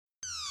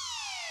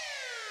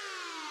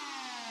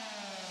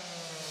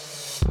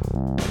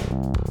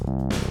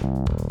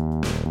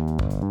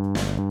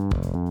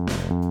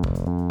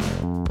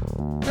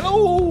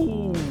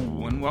Hello,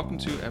 and welcome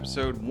to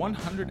episode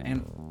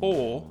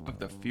 104 of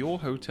the Fuel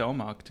Hotel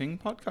Marketing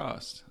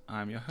Podcast.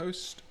 I'm your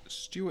host,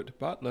 Stuart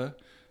Butler,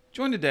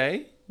 joined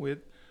today with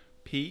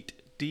Pete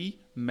D.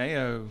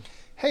 Mayo.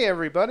 Hey,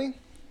 everybody.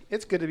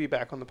 It's good to be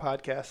back on the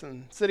podcast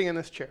and sitting in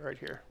this chair right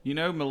here. You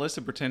know,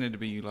 Melissa pretended to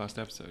be you last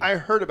episode. I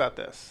heard about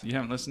this. You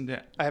haven't listened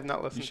yet? I have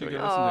not listened to it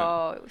yet.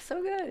 Oh, it was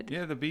so good.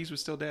 Yeah, the bees were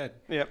still dead.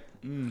 Yep.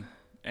 And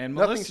Nothing's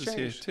Melissa's here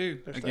changed.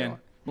 too. They're still Again, on.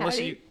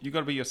 Melissa, Howdy. you got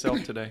to be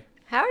yourself today.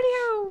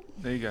 Howdy-ho.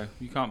 There you go.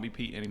 You can't be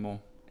Pete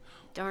anymore.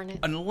 Darn it.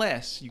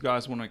 Unless you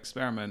guys want to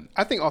experiment.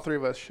 I think all three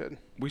of us should.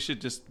 We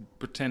should just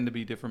pretend to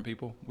be different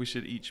people. We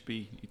should each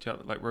be each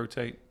other, like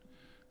rotate.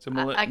 So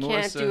I can't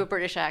Melissa, do a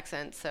British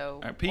accent,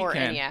 so Pete or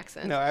can. any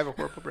accent. No, I have a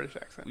horrible British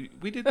accent.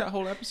 We did that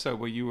whole episode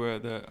where you were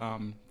the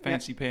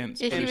fancy pants.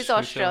 Yeah, he British was hotel.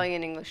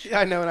 Australian English. Yeah,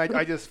 I know, and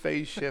I just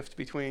phase shift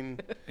between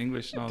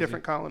English and Aussie.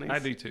 different colonies. I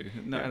do too.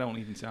 No, Yeah. I don't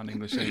even sound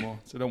English anymore,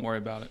 so don't worry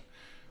about it.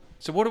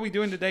 So what are we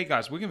doing today,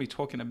 guys? We're going to be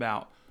talking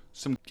about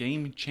some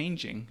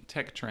game-changing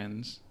tech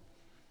trends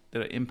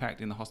that are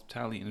impacting the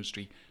hospitality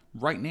industry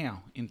right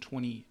now in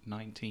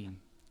 2019.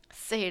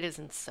 Say it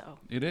isn't so.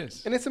 It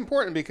is. And it's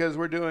important because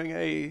we're doing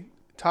a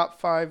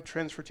top 5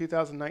 trends for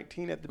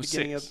 2019 at the Well,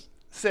 beginning six. of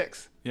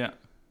 6. Yeah,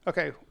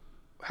 Okay,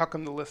 how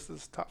come the list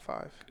is top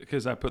 5?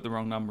 because I put the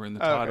wrong number in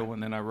the Oh, okay. title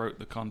and then I wrote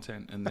the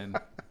content and then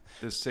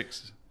there's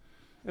 6.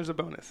 There's a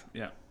bonus.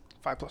 Yeah.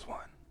 5 plus 1.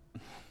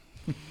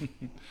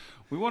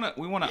 We want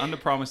to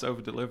under-promise,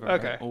 over-deliver.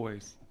 Okay. Right?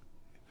 Always.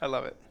 I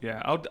love it.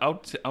 Yeah,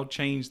 I'll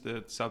change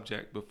the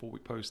subject before we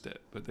post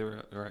it, but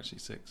there are actually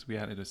 6. We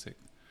added a 6th.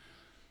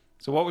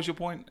 So what was your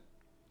point?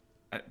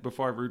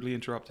 Before I rudely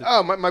interrupted.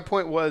 Oh, my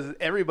point was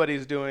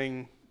everybody's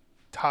doing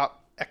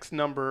top X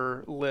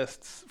number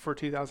lists for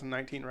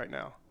 2019 right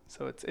now.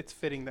 So it's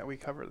fitting that we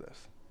cover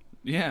this.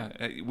 Yeah,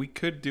 we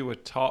could do a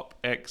top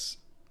X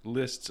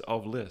lists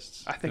of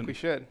lists. I think we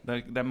should.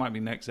 That might be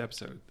next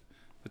episode.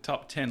 The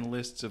top 10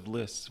 lists of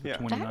lists for Yeah.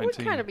 2019. That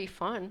would kind of be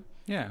fun.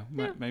 Yeah,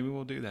 maybe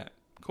we'll do that.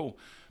 Cool.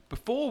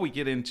 Before we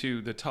get into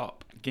the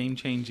top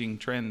game-changing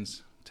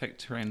trends, tech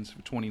trends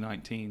for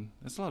 2019,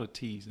 there's a lot of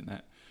T's in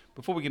that.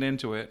 Before we get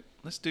into it,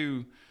 let's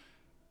do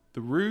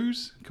the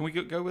ruse. Can we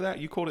go with that?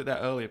 You called it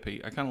that earlier,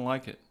 Pete. I kind of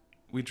like it.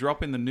 We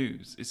drop in the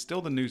news. It's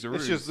still the news or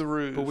ruse. It's just the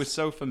ruse. But we're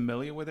so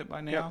familiar with it by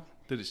now Yep.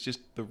 that it's just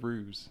the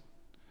ruse.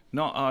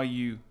 Not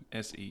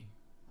R-U-S-E,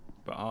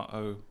 but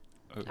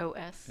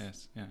R-O-O-S.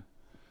 OS. Yeah.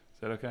 Is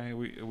that okay?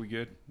 Are we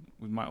good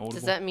with my audible?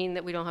 Does that mean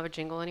that we don't have a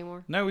jingle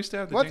anymore? No, we still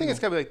have the Well, I think jingle. it's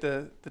gotta be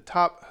like the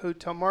top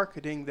hotel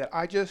marketing that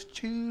I just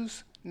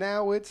choose.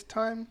 Now it's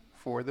time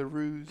for the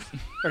ruse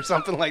or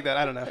something like that.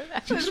 I don't know.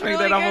 That Just was made really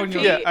that up good, on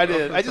your- Pete. Yeah, I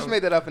did. Oh, I just so- made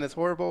that up and it's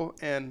horrible,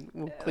 and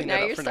we'll clean Now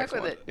that up you're for stuck next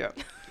with one. it. Yeah,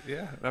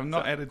 Yeah, I'm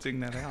not editing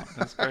that out.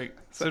 That's great.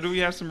 So do we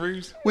have some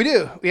ruse? we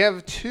do. We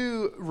have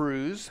 2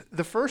 ruse.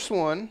 The first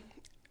one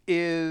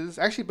is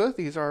actually both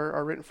these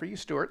are written for you,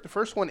 Stuart. The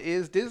first one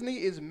is Disney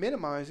is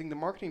minimizing the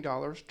marketing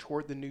dollars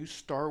toward the new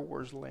Star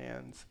Wars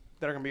lands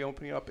that are going to be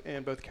opening up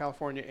in both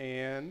California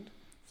and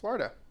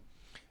Florida.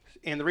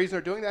 And the reason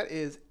they're doing that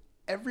is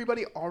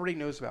everybody already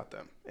knows about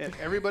them. And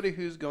everybody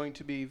who's going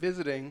to be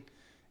visiting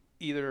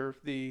either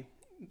the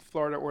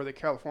Florida or the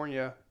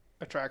California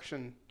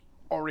attraction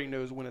already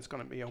knows when it's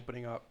going to be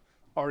opening up,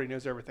 already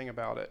knows everything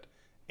about it.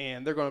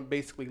 And they're going to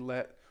basically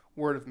let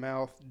word of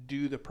mouth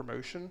do the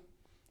promotion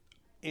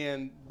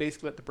and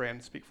basically let the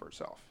brand speak for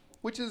itself,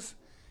 which is,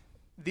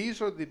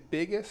 these are the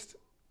biggest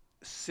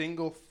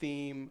single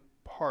theme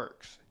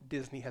parks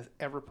Disney has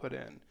ever put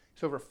in.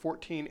 It's over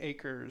 14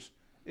 acres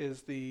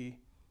is the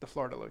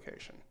Florida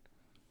location.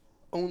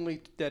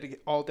 Only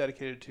all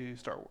dedicated to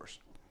Star Wars.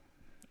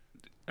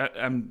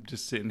 I'm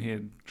just sitting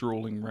here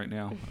drooling right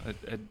now.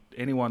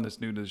 Anyone that's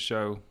new to the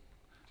show,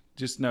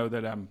 just know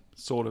that I'm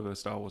sort of a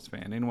Star Wars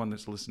fan. Anyone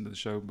that's listened to the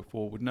show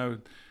before would know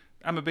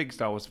I'm a big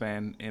Star Wars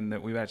fan, and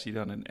that we've actually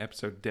done an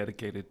episode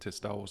dedicated to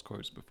Star Wars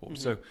quotes before. Mm-hmm.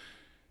 So,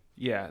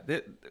 yeah,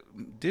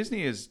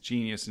 Disney is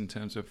genius in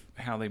terms of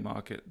how they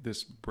market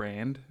this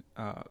brand.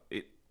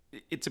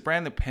 It's a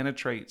brand that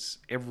penetrates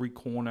every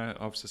corner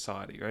of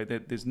society, right?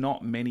 There's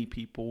not many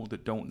people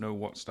that don't know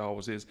what Star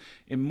Wars is.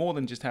 And more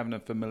than just having a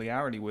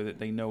familiarity with it,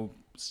 they know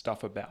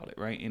stuff about it,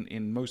 right?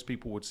 And most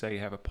people would say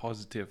have a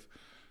positive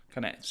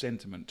kind of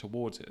sentiment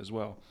towards it as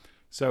well.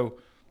 So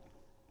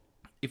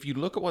if you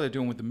look at what they're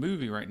doing with the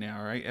movie right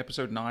now, right?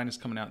 Episode 9 is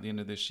coming out at the end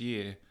of this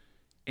year,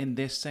 and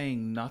they're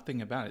saying nothing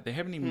about it. They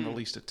haven't even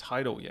released a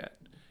title yet.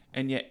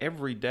 And yet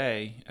every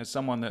day, as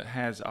someone that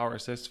has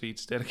RSS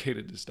feeds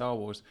dedicated to Star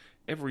Wars,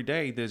 every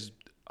day there's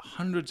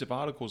hundreds of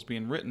articles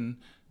being written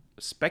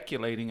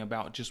speculating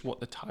about just what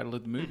the title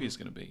of the movie is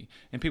going to be.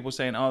 And people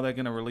saying, oh, they're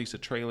going to release a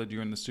trailer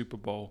during the Super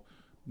Bowl.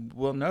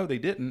 Well, no, they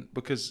didn't,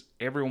 because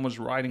everyone was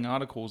writing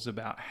articles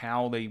about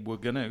how they were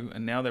going to,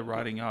 and now they're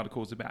writing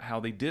articles about how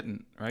they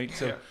didn't, right?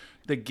 So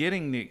they're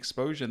getting the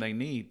exposure they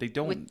need. They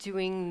don't... With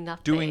doing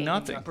nothing. Doing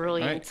nothing.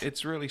 Brilliant. Right?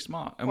 It's really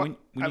smart. And Well,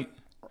 when you...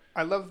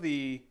 I love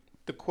the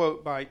the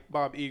quote by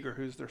Bob Iger,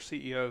 who's their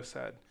CEO,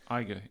 said,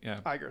 Iger,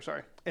 yeah. Iger,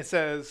 sorry. It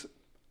says,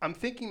 "I'm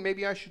thinking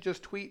maybe I should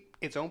just tweet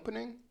it's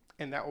opening,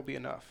 and that will be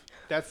enough."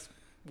 That's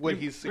what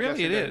he's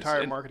suggesting Really, the it is.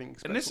 entire marketing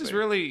expense And this will is be.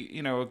 really,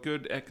 a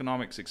good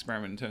economics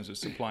experiment in terms of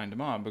supply and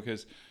demand,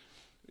 because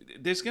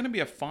there's going to be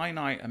a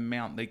finite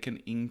amount they can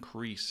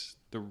increase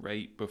the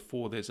rate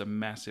before there's a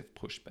massive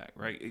pushback,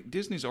 right?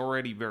 Disney's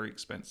already very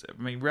expensive.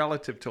 I mean,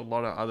 relative to a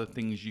lot of other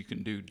things you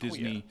can do,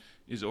 Disney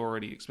is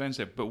already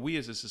expensive. But we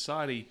as a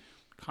society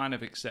kind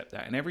of accept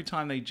that. And every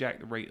time they jack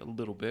the rate a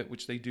little bit,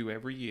 which they do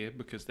every year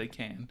because they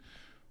can,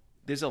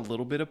 there's a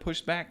little bit of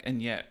pushback,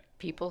 and yet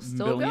People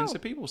still millions go.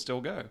 of people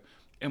still go.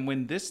 And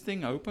when this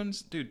thing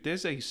opens, dude,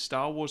 there's a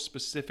Star Wars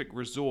specific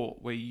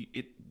resort where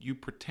you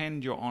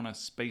pretend you're on a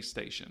space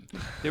station.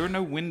 There are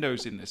no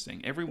windows in this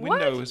thing. Every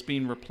window What? has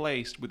been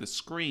replaced with a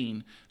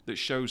screen that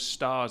shows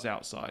stars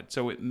outside.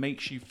 So it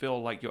makes you feel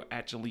like you're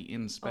actually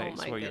in space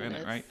my while you're in it,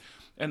 goodness. right?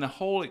 And the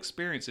whole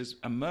experience is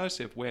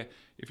immersive, where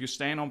if you're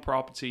staying on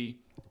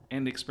property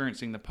and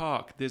experiencing the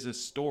park, there's a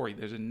story,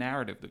 there's a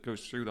narrative that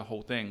goes through the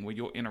whole thing where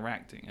you're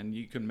interacting and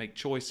you can make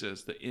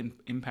choices that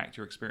impact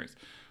your experience.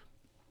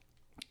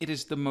 It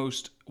is the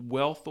most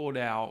well thought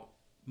out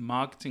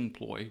marketing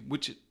ploy,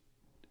 which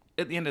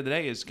at the end of the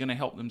day is going to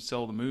help them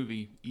sell the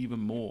movie even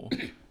more,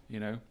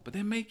 But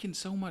they're making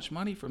so much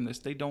money from this,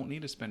 they don't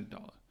need to spend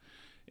 $1.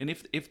 And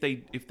if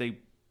they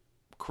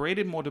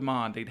created more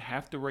demand, they'd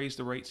have to raise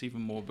the rates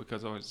even more,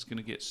 because otherwise it's going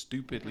to get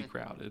stupidly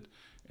crowded,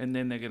 and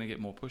then they're going to get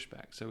more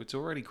pushback. So it's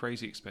already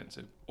crazy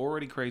expensive,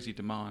 already crazy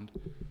demand.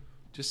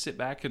 Just sit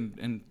back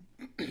and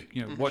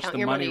watch Count the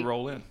your money money.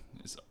 roll in.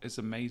 It's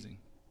amazing.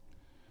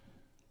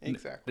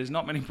 Exactly. There's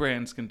not many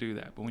brands can do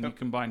that, but when you Nope.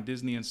 combine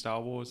Disney and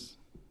Star Wars,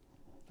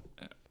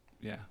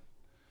 yeah.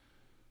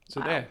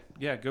 So Wow. there,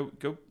 yeah, go.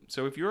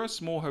 So if you're a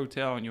small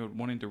hotel and you're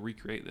wanting to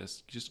recreate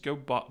this, just go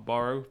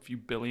borrow a few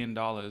 $1 billion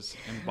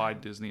and buy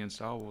Disney and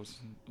Star Wars,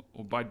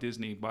 or buy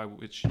Disney, by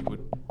which you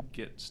would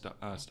get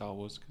Star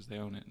Wars because they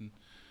own it, and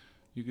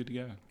you're good to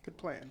go. Good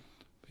plan.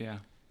 Yeah,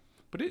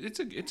 but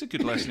it's a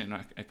good lesson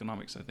in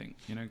economics, I think.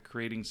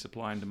 Creating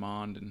supply and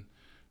demand,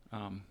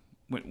 and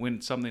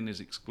when something is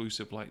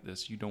exclusive like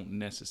this, you don't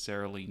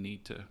necessarily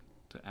need to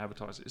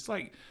advertise it. It's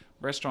like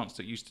restaurants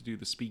that used to do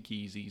the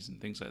speakeasies and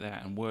things like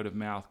that, and word of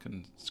mouth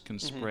can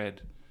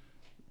spread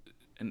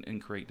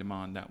and create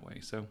demand that way.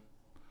 So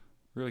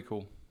really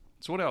cool.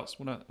 So what else?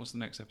 What's the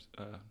next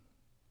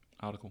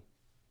article?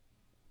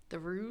 The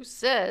Ruse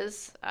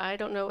says, I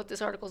don't know what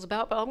this article's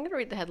about, but I'm going to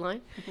read the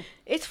headline.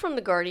 It's from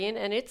The Guardian,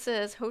 and it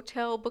says,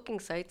 hotel booking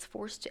sites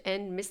forced to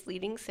end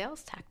misleading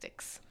sales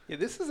tactics. Yeah,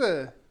 this is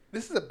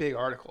a big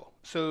article.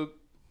 So,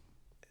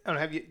 I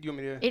don't know, do you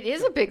want me to? It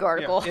is a big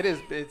article. Yeah, it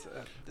is. It's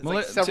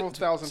like several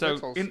thousand so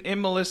pixels.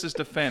 in Melissa's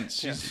defense,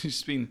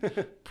 she's been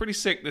pretty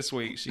sick this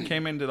week. She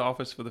came into the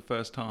office for the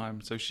first time,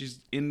 so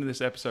she's in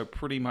this episode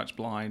pretty much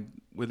blind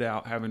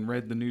without having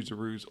read the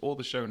Newsaroos or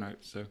the show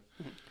notes. So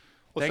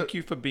thank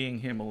you for being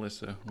here,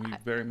 Melissa. We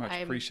very much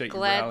I'm appreciate you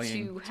glad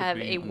rallying to have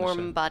be a on the show.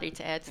 warm body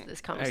to add to this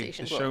Hey,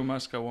 conversation. the show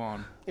must go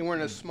on. And we're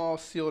in a small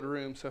sealed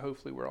room, so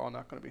hopefully we're all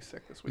not going to be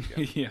sick this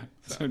weekend. Yeah,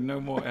 so no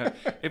more.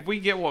 If we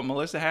get what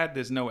Melissa had,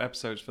 there's no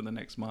episodes for the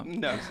next month.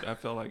 No. I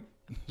feel like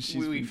she's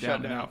We've been shut down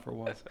and down. out for a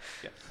while.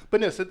 Yeah.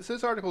 But no, so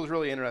this article is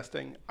really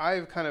interesting.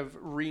 I've kind of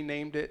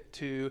renamed it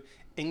to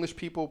English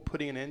people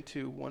putting an end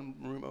to one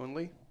room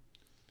only.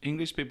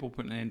 English people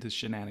putting an end to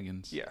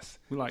shenanigans. Yes.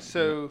 We like to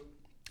do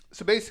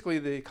So basically,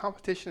 the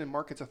Competition and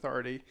Markets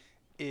Authority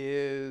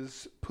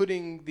is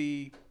putting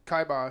the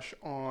kibosh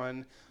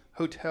on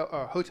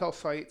hotel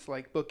sites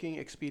like Booking,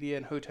 Expedia,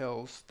 and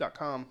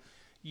Hotels.com,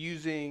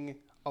 using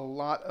a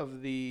lot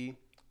of the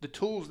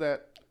tools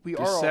that we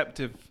are all.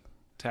 deceptive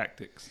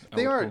tactics.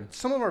 They are.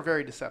 Some of them are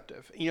very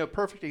deceptive.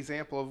 Perfect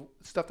example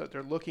of stuff that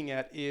they're looking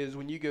at is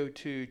when you go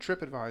to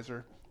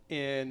TripAdvisor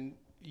and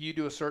you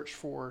do a search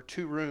for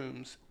 2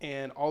 rooms,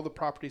 and all the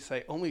properties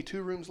say only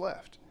 2 rooms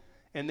left.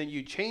 And then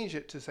you change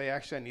it to say,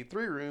 actually, I need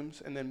 3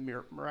 rooms, and then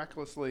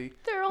miraculously,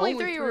 There are only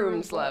 3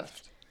 rooms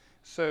left.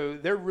 So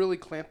they're really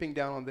clamping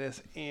down on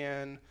this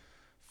and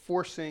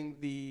forcing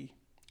the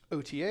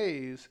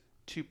OTAs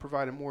to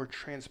provide a more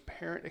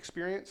transparent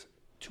experience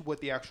to what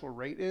the actual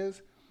rate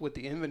is, what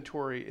the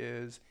inventory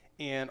is,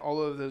 and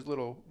all of those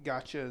little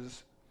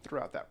gotchas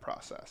throughout that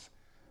process.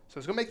 So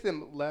it's going to make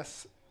them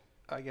less,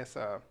 I guess,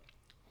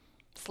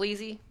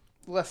 Sleazy.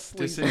 less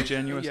sleazy.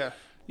 Disingenuous. Yeah.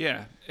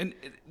 Yeah, and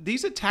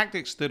these are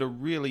tactics that are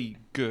really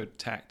good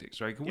tactics,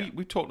 right? Yeah.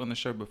 We've talked on the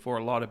show before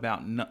a lot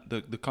about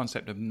the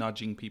concept of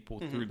nudging people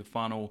through the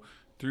funnel,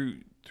 through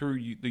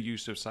the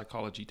use of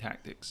psychology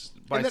tactics.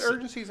 And that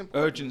urgency is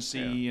important.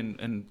 Urgency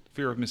and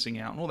fear of missing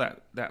out and all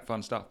that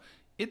fun stuff.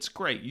 It's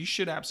great. You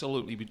should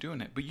absolutely be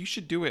doing it, but you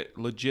should do it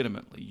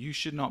legitimately. You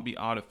should not be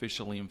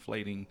artificially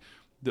inflating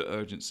the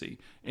urgency.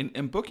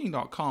 And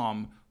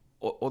Booking.com,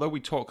 although we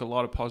talk a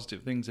lot of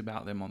positive things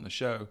about them on the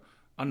show,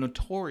 are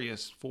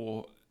notorious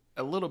for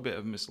a little bit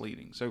of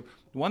misleading. So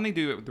one, they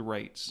do it with the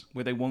rates,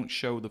 where they won't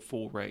show the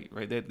full rate,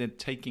 right? They're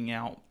taking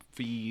out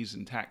fees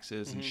and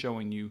taxes and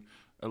showing you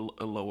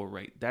a lower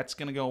rate. That's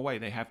going to go away.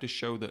 They have to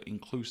show the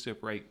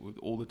inclusive rate with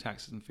all the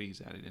taxes and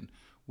fees added in,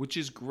 which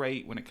is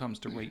great when it comes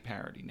to rate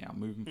parity now.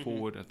 Moving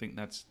forward, I think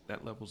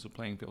that levels the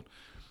playing field.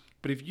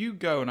 But if you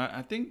go, and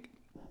I think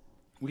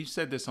we've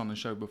said this on the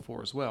show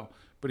before as well,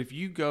 but if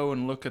you go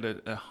and look at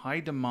a high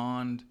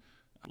demand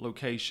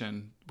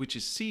location, which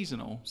is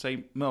seasonal,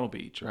 say Myrtle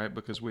Beach, right?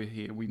 Because we're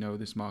here, we know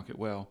this market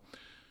well.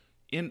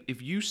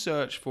 If you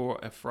search for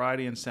a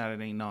Friday and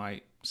Saturday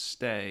night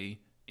stay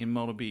in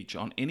Myrtle Beach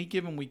on any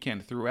given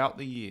weekend throughout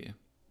the year,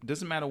 it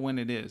doesn't matter when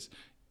it is,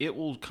 it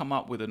will come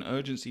up with an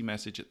urgency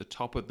message at the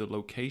top of the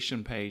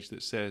location page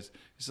that says,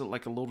 it's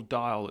like a little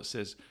dial that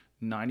says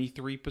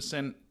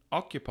 93%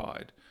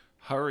 occupied.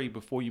 Hurry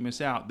before you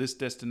miss out. This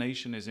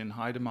destination is in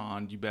high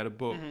demand. You better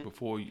book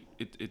before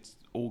it's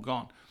all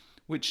gone.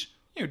 Which,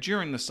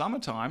 during the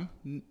summertime,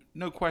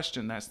 no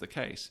question that's the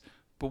case.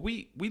 But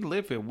we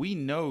live here. We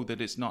know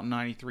that it's not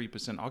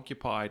 93%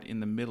 occupied in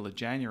the middle of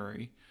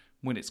January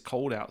when it's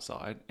cold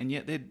outside. And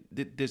yet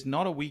there's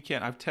not a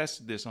weekend. I've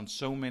tested this on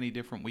so many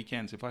different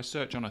weekends. If I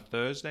search on a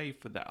Thursday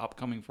for the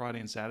upcoming Friday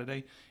and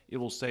Saturday, it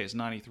will say it's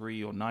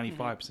 93 or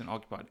 95%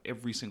 occupied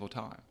every single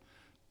time.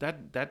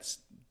 That's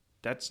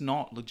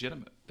not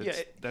legitimate.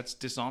 That's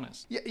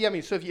dishonest. Yeah. I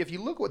mean, so if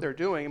you look what they're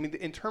doing, I mean,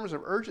 in terms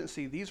of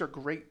urgency, these are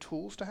great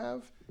tools to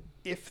have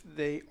if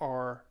they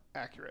are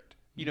accurate.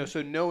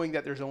 So knowing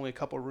that there's only a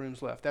couple of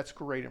rooms left, that's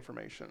great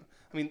information.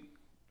 I mean,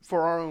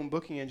 for our own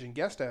booking engine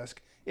Guest Desk,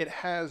 it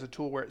has a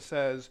tool where it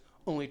says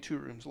only 2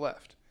 rooms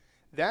left.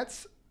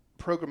 That's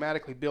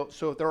programmatically built,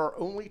 so if there are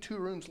only 2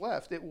 rooms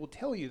left, it will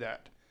tell you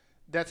that.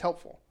 That's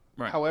helpful.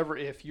 Right. However,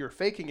 if you're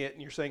faking it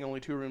and you're saying only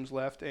 2 rooms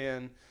left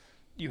and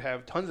you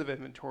have tons of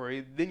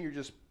inventory, then you're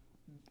just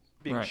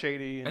being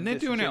shady. And they're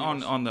doing it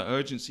on the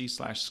urgency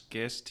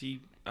 /scarcity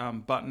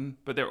button,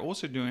 but they're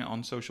also doing it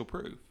on social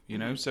proof,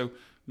 So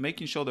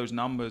making sure those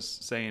numbers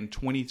saying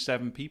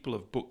 27 people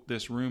have booked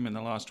this room in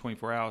the last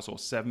 24 hours or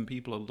 7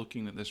 people are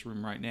looking at this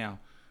room right now,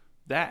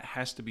 that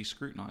has to be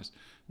scrutinized.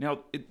 Now,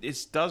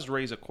 it does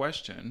raise a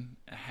question.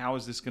 How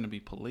is this going to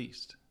be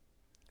policed?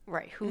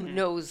 Right. Who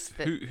knows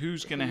that?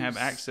 Who's going to have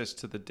access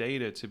to the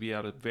data to be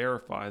able to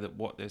verify that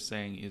what they're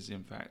saying is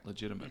in fact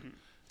legitimate?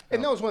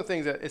 And that was one of the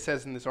things that it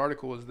says in this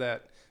article is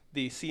that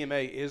the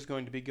CMA is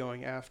going to be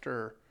going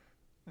after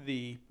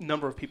the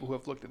number of people who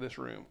have looked at this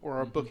room or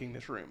are booking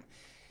this room.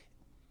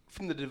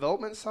 From the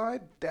development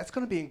side, that's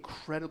going to be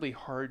incredibly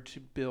hard to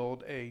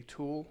build a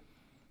tool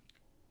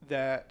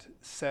that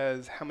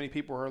says how many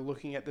people are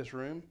looking at this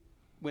room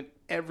when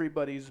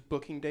everybody's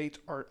booking dates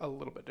are a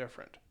little bit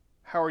different.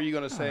 How are you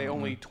going to say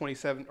only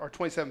 27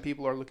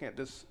 people are looking at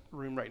this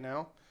room right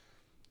now?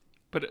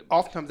 But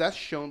oftentimes that's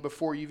shown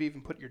before you've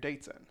even put your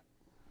dates in.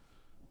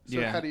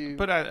 So how do you?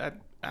 But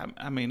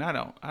I mean, I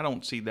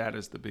don't see that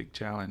as the big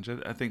challenge.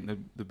 I think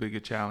the bigger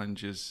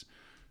challenge is,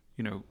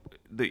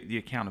 the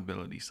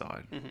accountability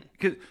side,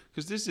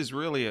 because this is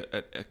really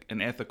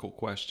an ethical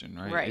question,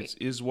 right? Right.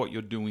 Is what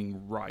you're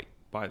doing right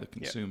by the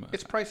consumer?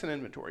 It's price and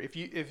inventory.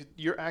 If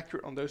you're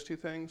accurate on those 2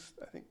 things,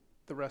 I think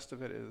the rest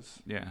of it is.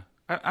 Yeah,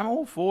 I'm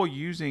all for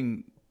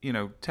using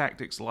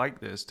tactics like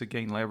this to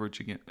gain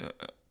leverage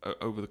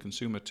over the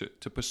consumer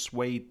to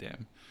persuade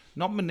them,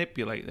 not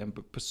manipulate them,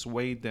 but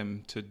persuade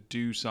them to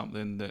do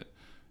something that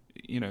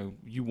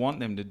you want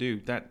them to do.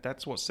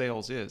 That's what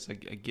sales is. I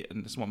get,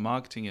 and that's what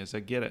marketing is.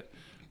 I get it,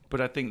 but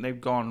I think they've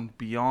gone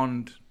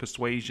beyond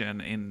persuasion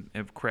and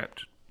have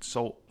crept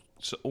so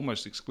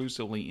almost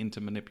exclusively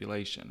into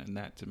manipulation, and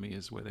that to me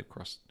is where they've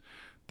crossed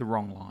the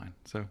wrong line.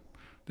 So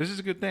this is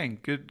a good thing.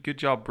 Good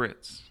job,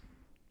 Brits.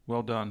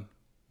 Well done,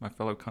 my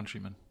fellow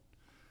countrymen.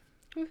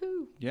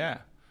 Woohoo! Yeah.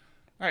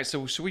 All right,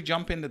 so should we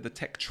jump into the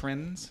tech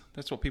trends?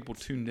 That's what people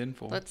tuned in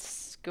for.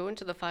 Let's go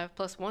into the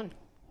 5+1.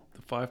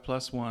 The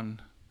 5+1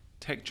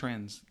 tech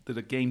trends that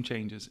are game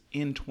changers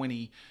in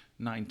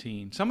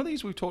 2019. Some of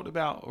these we've talked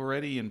about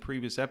already in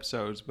previous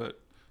episodes, but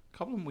a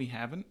couple of them we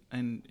haven't,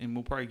 and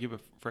we'll probably give a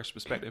fresh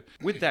perspective.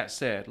 With that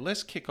said,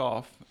 let's kick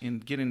off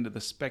and get into the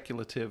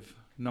speculative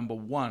number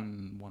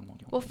one.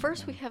 Well,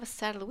 first we have a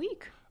stat of the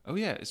week. Oh,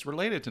 yeah, it's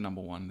related to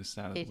number 1, the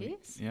stat of the week.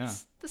 It is? Yeah.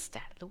 It's the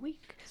stat of the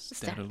week.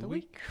 Stat of the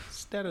week.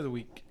 Stat of the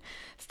week.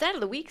 Stat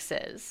of the week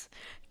says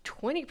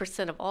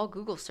 20% of all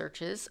Google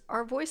searches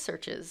are voice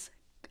searches,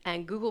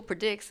 and Google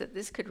predicts that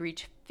this could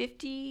reach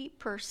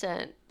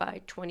 50%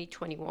 by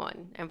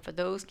 2021. And for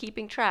those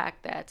keeping track,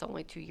 that's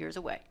only 2 years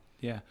away.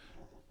 Yeah.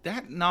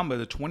 That number,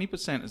 the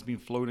 20%, has been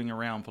floating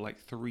around for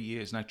like 3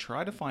 years. And I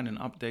tried to find an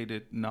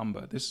updated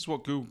number. This is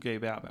what Google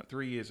gave out about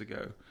 3 years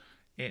ago.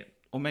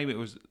 Or maybe it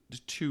was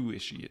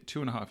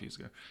 2.5 years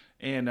ago.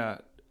 And I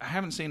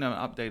haven't seen an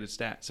updated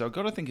stat. So I've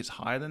got to think it's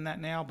higher than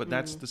that now. But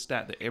that's the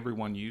stat that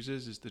everyone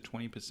uses is the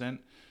 20%.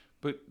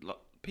 But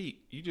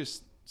Pete, you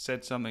just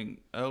said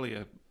something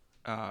earlier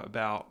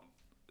about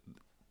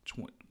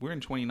we're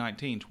in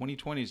 2019.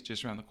 2020 is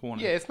just around the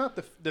corner. Yeah, it's not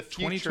the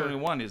future.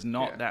 2021 is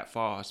not that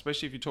far,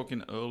 especially if you're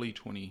talking early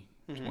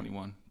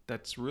 2021.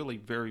 That's really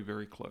very,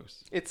 very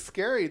close. It's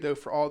scary, though,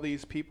 for all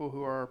these people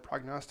who are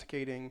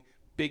prognosticating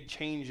big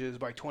changes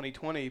by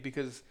 2020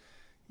 because,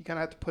 you kind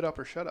of have to put up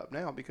or shut up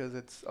now because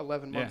it's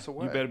 11 months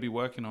away. You better be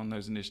working on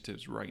those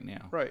initiatives right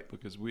now. Right.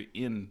 Because we're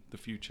in the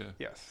future.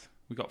 Yes.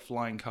 We got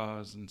flying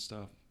cars and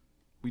stuff.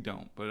 We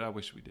don't, but I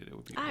wish we did. It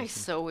would be I awesome.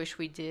 so wish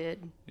we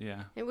did.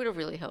 Yeah. It would have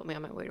really helped me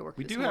on my way to work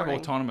We this do morning.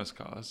 have autonomous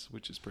cars,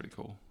 which is pretty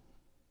cool.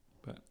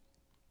 But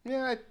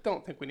Yeah, I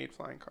don't think we need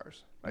flying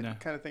cars. I No.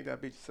 kind of think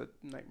that'd be just a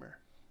nightmare.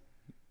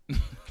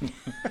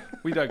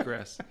 we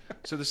digress.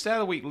 So the stat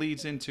of the week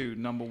leads into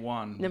number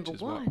one. Number which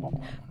is one,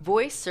 What?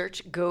 voice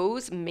search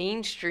goes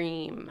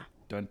mainstream.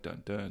 Dun,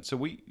 dun, dun. So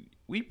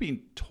we've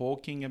been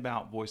talking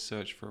about voice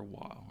search for a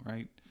while,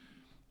 right?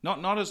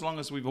 Not as long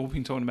as we've all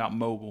been talking about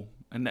mobile.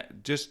 And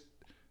that just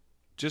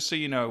so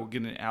you know,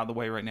 getting it out of the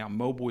way right now,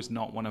 mobile is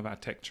not one of our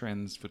tech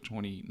trends for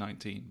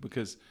 2019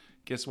 because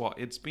guess what?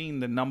 It's been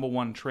the number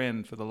one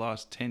trend for the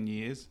last 10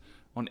 years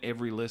on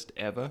every list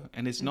ever,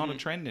 and it's not a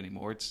trend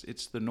anymore.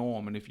 It's the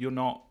norm, and if you're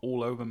not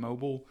all over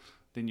mobile,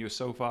 then you're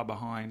so far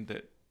behind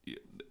that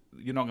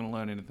you're not going to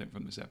learn anything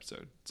from this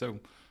episode. So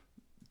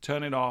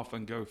turn it off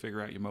and go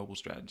figure out your mobile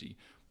strategy.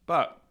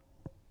 But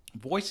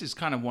voice is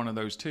kind of one of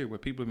those too, where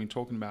people have been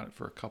talking about it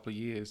for a couple of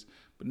years,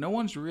 but no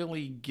one's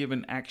really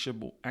given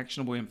actionable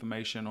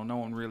information, or no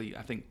one really,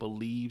 I think,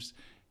 believes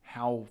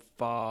how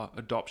far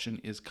adoption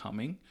is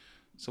coming.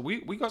 So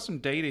we got some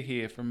data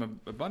here from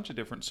a bunch of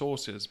different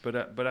sources,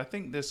 but I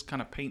think this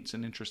kind of paints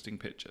an interesting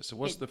picture. So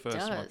what's the first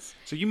one? does.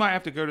 So you might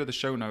have to go to the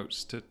show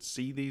notes to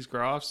see these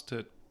graphs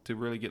to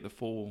really get the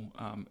full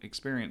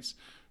experience,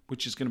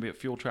 which is going to be at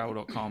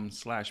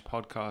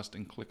fueltravel.com/podcast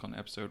and click on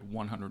episode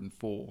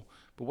 104.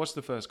 But what's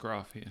the first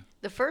graph here?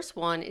 The first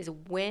one is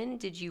when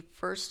did you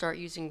first start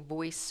using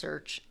voice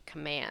search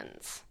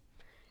commands?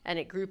 And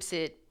it groups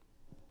it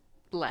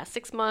the last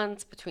 6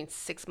 months, between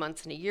 6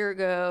 months and a year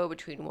ago,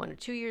 between 1 and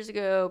 2 years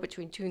ago,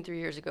 between 2 and 3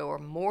 years ago, or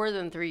more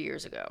than 3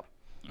 years ago.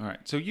 All right.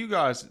 So you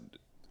guys,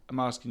 I'm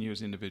asking you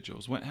as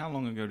individuals, how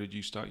long ago did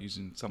you start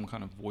using some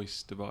kind of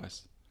voice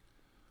device?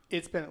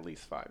 It's been at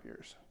least 5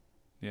 years.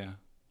 Yeah.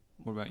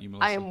 What about you,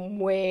 Melissa? I am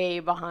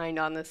way behind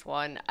on this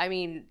one. I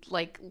mean,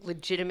 like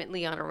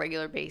legitimately on a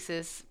regular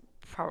basis,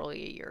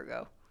 probably a year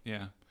ago.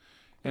 Yeah.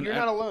 And you're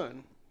not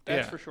alone.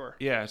 That's for sure.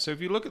 Yeah. So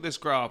if you look at this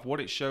graph, what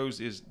it shows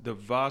is the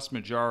vast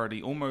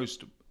majority,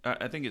 almost,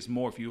 I think it's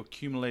more if you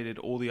accumulated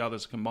all the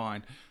others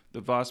combined, the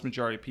vast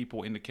majority of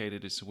people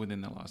indicated it's within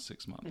the last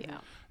 6 months. Yeah.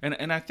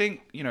 And I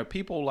think,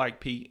 people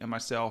like Pete and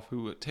myself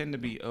who tend to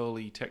be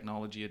early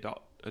technology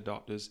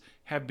adopters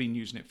have been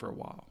using it for a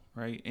while,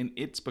 right? And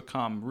it's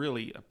become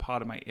really a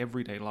part of my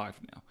everyday life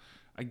now.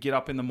 I get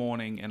up in the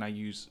morning and I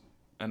use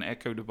an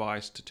Echo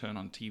device to turn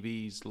on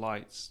TVs,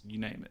 lights, you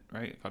name it,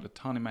 right? I've got a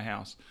ton in my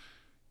house.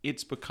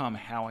 It's become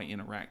how I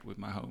interact with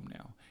my home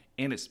now.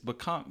 And it's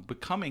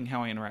becoming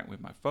how I interact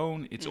with my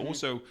phone. It's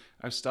also,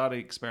 I've started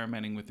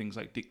experimenting with things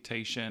like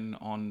dictation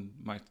on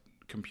my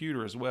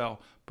computer as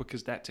well,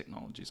 because that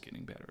technology is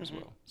getting better as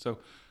well. So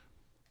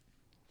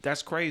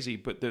that's crazy.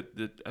 But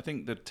I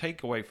think the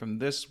takeaway from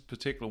this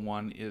particular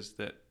one is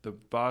that the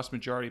vast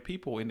majority of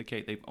people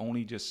indicate they've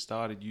only just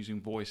started using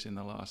voice in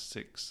the last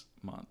 6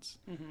 months.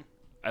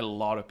 A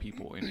lot of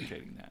people are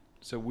indicating that.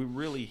 So we're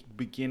really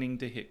beginning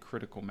to hit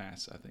critical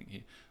mass, I think,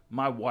 here.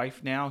 My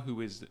wife now, who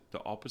is the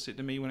opposite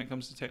to me when it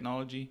comes to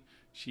technology,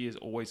 she is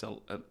always a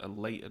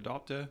late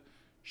adopter.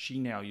 She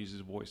now uses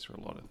voice for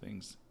a lot of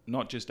things.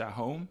 Not just at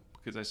home,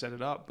 because I set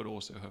it up, but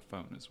also her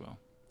phone as well.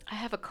 I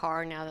have a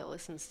car now that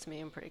listens to me.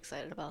 I'm pretty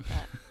excited about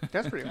that.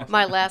 That's pretty awesome.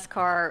 My last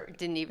car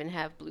didn't even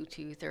have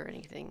Bluetooth or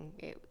anything.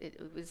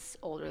 It was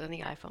older than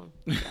the iPhone.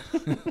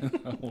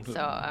 Yeah.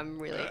 So I'm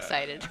really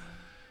excited.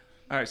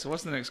 All right, so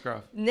what's the next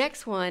graph?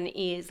 Next one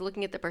is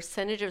looking at the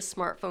percentage of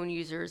smartphone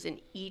users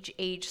in each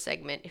age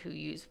segment who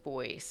use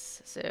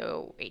voice.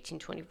 So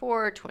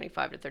 18-24,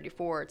 25 to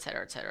 34, et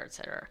cetera, et cetera, et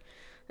cetera.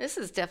 This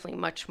is definitely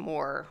much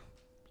more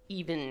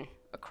even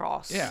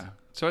across. Yeah.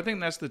 So I think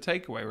that's the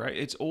takeaway, right?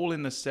 It's all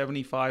in the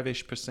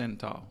 75-ish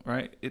percentile,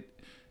 right?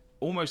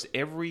 Almost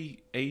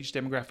every age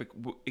demographic,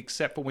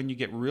 except for when you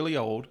get really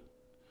old,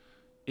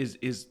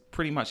 is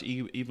pretty much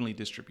evenly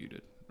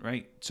distributed,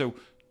 right? So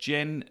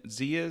Gen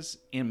Zers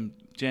and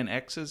Gen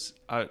Xers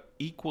are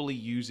equally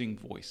using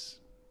voice.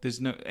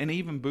 And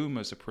even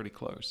boomers are pretty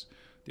close.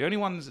 The only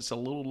one that's a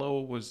little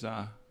lower was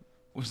the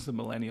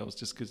millennials,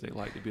 just because they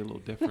like to be a little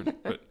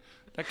different. But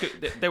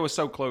they were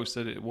so close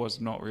that it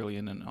was not really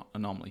an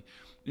anomaly.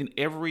 In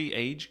every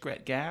age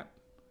gap,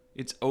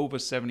 it's over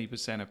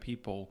 70% of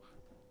people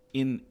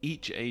in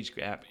each age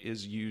gap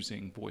is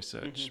using voice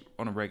search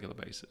on a regular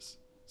basis.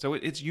 So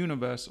it's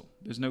universal.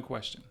 There's no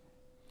question.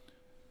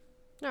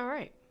 All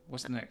right.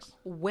 What's the next?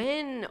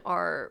 When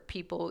are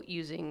people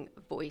using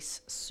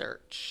voice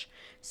search?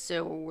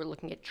 So we're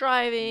looking at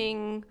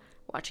driving,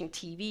 watching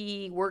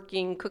TV,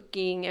 working,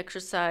 cooking,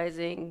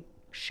 exercising,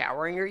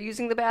 showering, or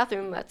using the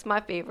bathroom. That's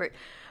my favorite.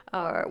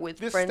 With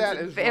This friends stat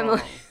and is family.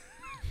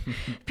 wrong.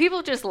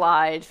 People just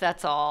lied.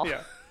 That's all.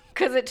 Yeah.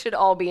 Because it should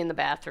all be in the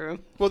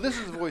bathroom. Well, this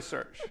is voice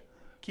search.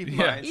 Keep in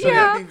Yeah. mind. So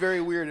Yeah. it'd be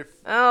very weird if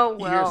Oh,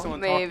 you hear well,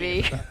 someone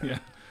maybe. talking. Yeah.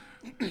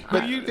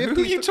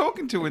 Who are you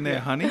talking to in there,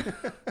 honey?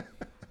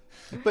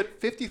 But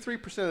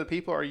 53% of the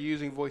people are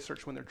using voice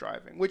search when they're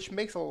driving, which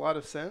makes a lot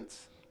of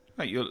sense.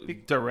 Right, your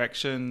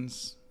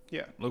directions,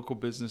 Yeah. local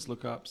business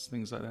lookups,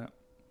 things like that.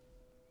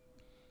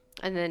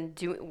 And then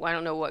I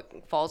don't know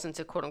what falls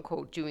into quote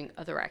unquote doing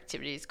other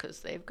activities because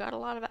they've got a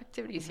lot of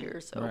activities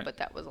here. So, Right. but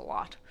that was a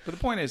lot. But the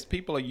point is,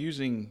 people are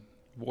using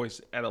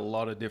voice at a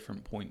lot of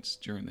different points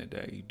during their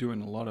day,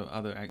 doing a lot of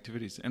other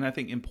activities. And I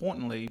think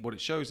importantly, what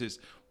it shows is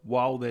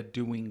while they're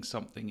doing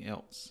something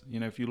else. You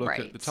know, if you look at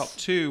the Right. top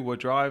two, we're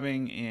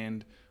driving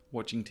and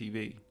watching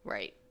TV.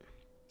 Right.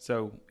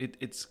 So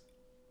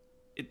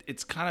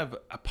it's kind of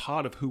a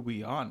part of who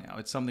we are now.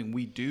 It's something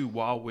we do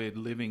while we're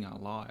living our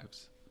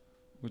lives,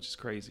 which is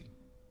crazy.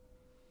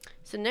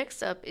 So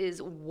next up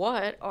is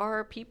what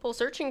are people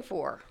searching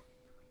for?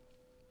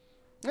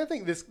 I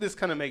think this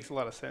kind of makes a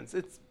lot of sense.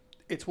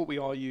 It's what we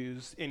all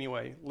use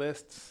anyway.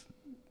 Lists,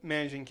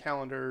 managing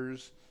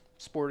calendars,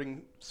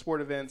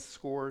 sport events,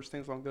 scores,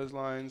 things along those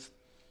lines.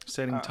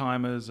 Setting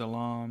timers,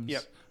 alarms.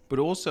 Yep. But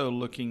also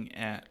looking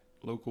at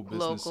local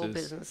businesses. Local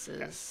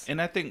businesses. And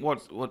I think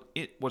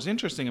what's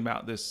interesting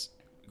about this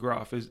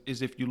graph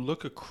is if you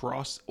look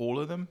across all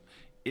of them,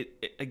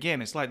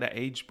 again, it's like that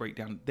age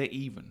breakdown. They're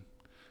even.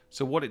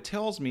 So what it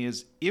tells me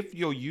is if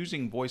you're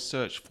using voice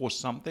search for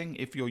something,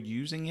 if you're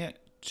using it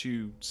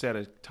to set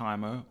a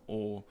timer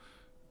or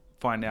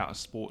find out a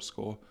sports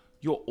score,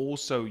 you're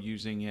also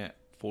using it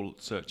for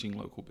searching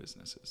local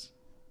businesses.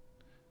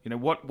 You know,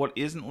 what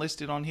isn't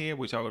listed on here,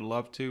 which I would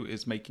love to,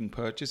 is making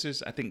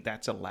purchases. I think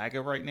that's a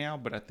lagger right now,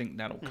 but I think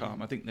that'll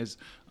come. I think there's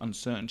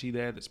uncertainty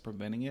there that's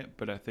preventing it,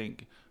 but I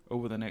think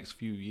over the next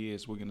few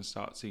years, we're going to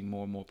start seeing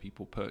more and more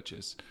people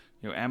purchase.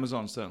 You know,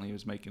 Amazon certainly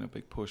is making a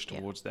big push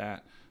towards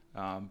that.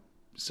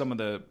 Some of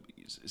the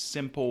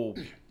simple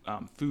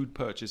food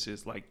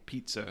purchases like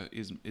pizza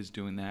is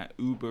doing that.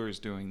 Uber is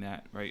doing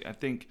that, right? I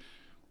think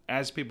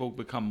as people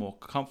become more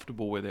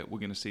comfortable with it, we're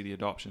going to see the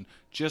adoption,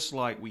 just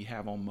like we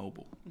have on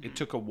mobile. It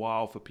took a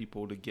while for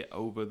people to get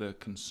over the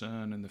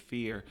concern and the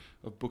fear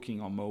of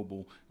booking on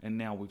mobile, and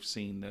now we've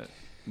seen that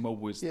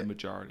mobile is the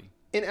majority.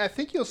 And I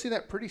think you'll see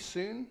that pretty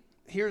soon.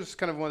 Here's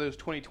kind of one of those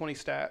 2020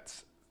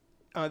 stats.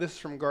 This is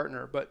from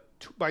Gartner, but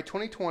by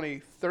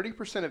 2020,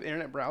 30% of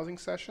internet browsing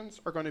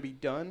sessions are going to be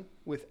done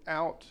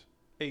without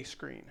a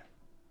screen,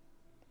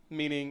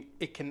 meaning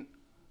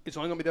it's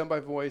only going to be done by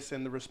voice,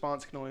 and the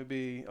response can only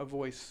be a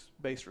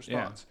voice-based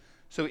response. Yeah.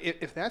 So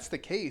if that's the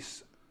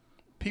case,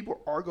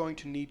 people are going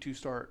to need to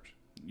start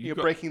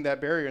breaking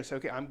that barrier and say,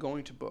 okay, I'm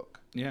going to book.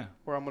 Yeah.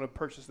 Or I'm going to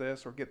purchase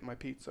this or get my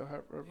pizza.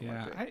 However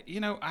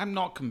Yeah. I'm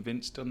not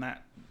convinced on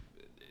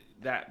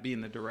that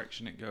being the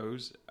direction it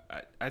goes.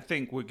 I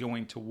think we're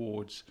going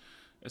towards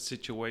a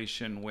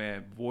situation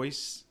where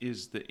voice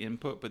is the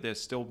input, but there'll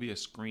still be a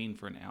screen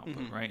for an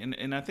output, right?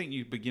 And I think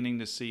you're beginning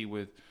to see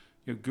with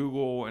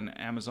Google and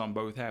Amazon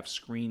both have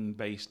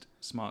screen-based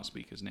smart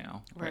speakers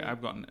now. Right?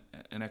 I've got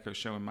an Echo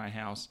Show in my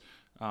house.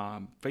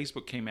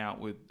 Facebook came out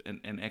with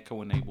an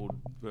Echo-enabled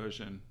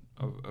version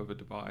of a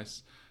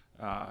device.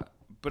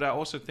 But I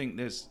also think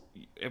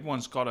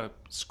everyone's got a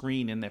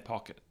screen in their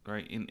pocket,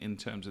 right, in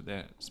terms of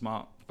their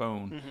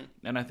smartphone.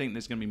 And I think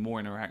there's going to be more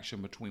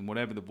interaction between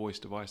whatever the voice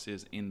device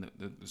is in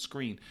the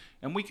screen.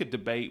 And we could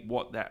debate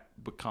what that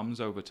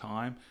becomes over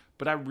time.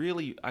 But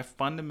I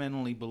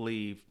fundamentally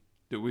believe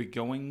that we're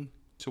going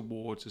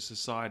towards a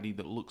society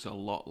that looks a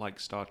lot like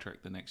Star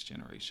Trek: The Next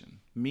Generation,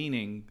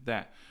 meaning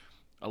that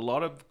a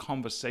lot of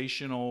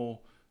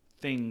conversational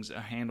things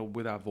are handled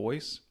with our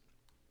voice.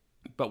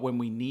 But when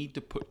we need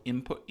to put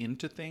input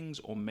into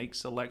things or make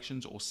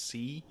selections or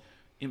see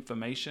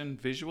information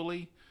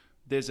visually,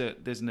 there's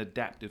an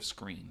adaptive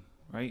screen,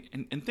 right?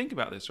 And think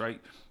about this, right?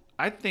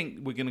 I think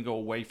we're going to go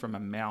away from a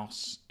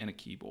mouse and a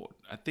keyboard.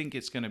 I think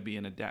it's going to be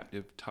an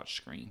adaptive touch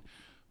screen,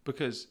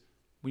 because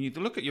when you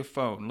look at your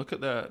phone, look at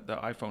the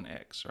iPhone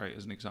X, right,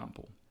 as an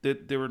example.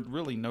 There are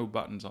really no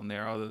buttons on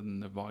there other than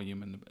the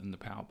volume and the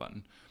power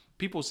button.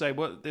 People say,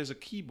 well, there's a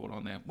keyboard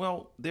on there.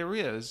 Well, there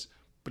is,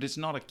 but it's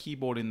not a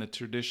keyboard in the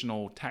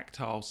traditional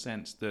tactile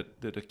sense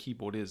that a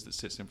keyboard is that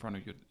sits in front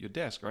of your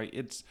desk, right?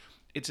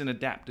 It's an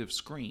adaptive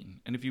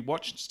screen. And if you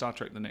watch Star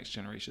Trek: The Next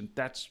Generation,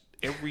 that's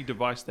every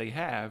device they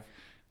have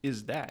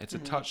is that. It's a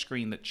touch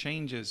screen that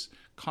changes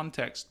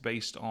context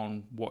based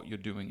on what you're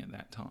doing at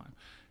that time.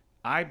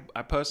 I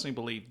personally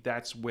believe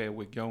that's where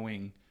we're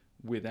going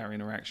with our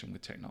interaction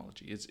with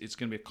technology. It's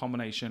going to be a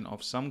combination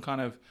of some kind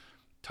of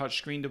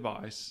touchscreen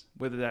device,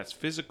 whether that's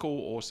physical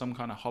or some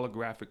kind of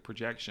holographic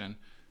projection,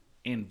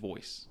 and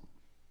voice.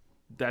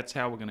 That's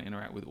how we're going to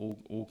interact with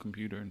all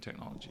computer and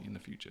technology in the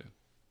future.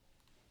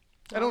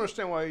 I don't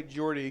understand why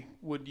Jordy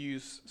would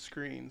use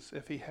screens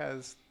if he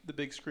has the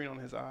big screen on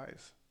his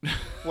eyes.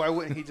 Why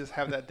wouldn't he just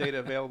have that data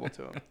available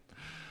to him?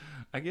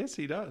 I guess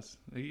he does.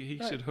 He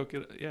should hook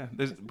it. Yeah,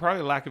 there's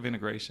probably a lack of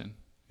integration.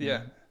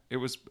 Yeah. It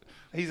was.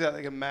 He's got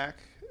like a Mac.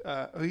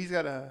 He's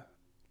got a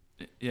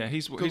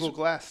he's Google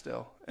Glass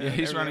still. Yeah,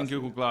 he's running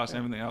Google Glass. And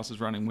everything else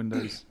is running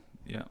Windows.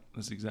 Yeah,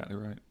 that's exactly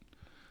right.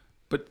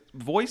 But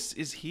voice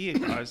is here,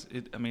 guys.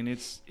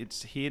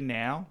 It's here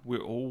now.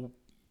 We're all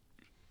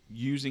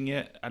using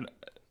it,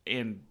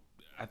 and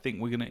I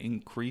think we're going to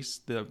increase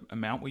the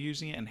amount we're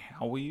using it and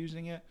how we're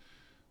using it.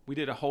 We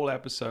did a whole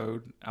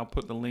episode. I'll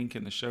put the link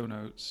in the show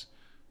notes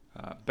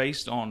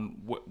based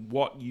on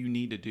what you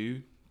need to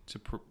do to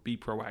be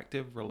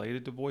proactive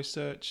related to voice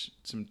search,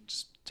 some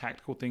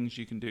tactical things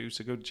you can do.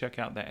 So go check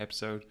out that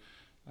episode.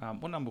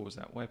 What number was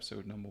that? What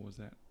episode number was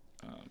that?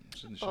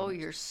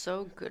 You're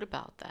so good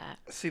about that.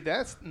 See,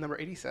 that's number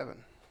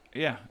 87.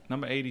 Yeah,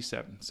 number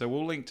 87. So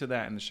we'll link to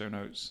that in the show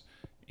notes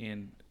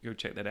and go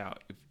check that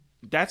out.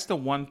 That's the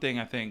one thing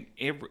I think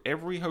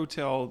every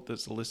hotel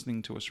that's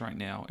listening to us right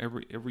now,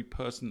 every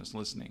person that's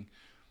listening,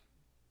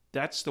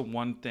 that's the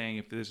one thing.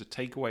 If there's a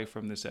takeaway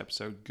from this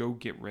episode, go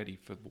get ready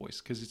for voice,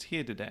 because it's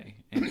here today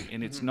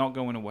and it's not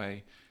going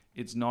away.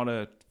 It's not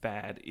a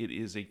fad. It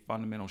is a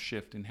fundamental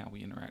shift in how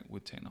we interact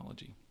with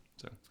technology.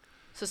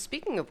 So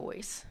speaking of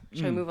voice,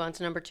 shall we move on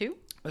to number 2?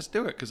 Let's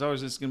do it, because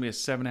otherwise it's going to be a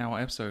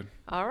 7-hour episode.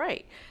 All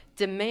right.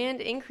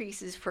 Demand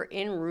increases for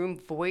in-room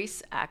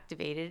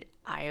voice-activated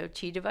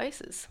IoT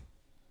devices.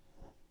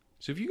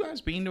 So have you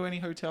guys been to any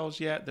hotels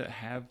yet that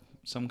have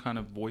some kind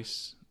of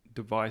voice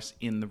device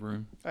in the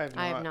room? I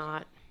have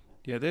not.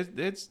 Yeah,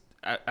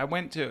 I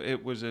went to,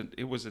 it was an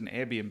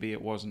Airbnb.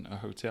 It wasn't a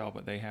hotel,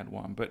 but they had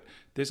one. But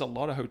there's a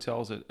lot of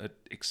hotels that are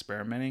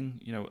experimenting.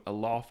 You know,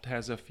 Aloft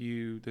has a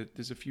few.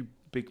 There's a few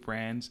big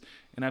brands,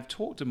 and I've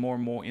talked to more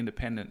and more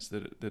independents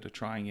that are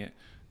trying it.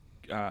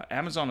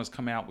 Amazon has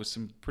come out with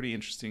some pretty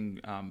interesting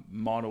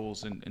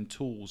models and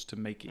tools to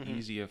make it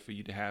easier for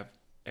you to have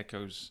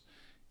Echoes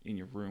in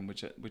your room,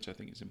 which I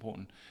think is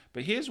important.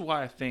 But here's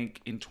why I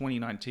think in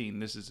 2019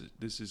 this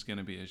is going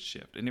to be a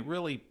shift, and it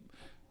really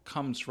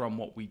comes from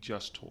what we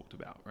just talked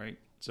about, right?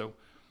 So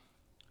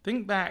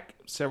think back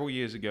several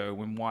years ago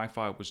when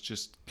Wi-Fi was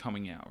just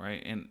coming out,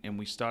 right? And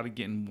we started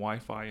getting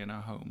Wi-Fi in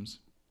our homes.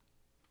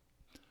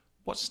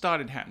 What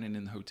started happening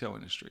in the hotel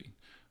industry?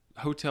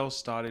 Hotels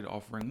started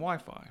offering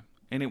Wi-Fi,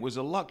 and it was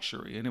a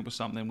luxury, and it was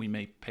something we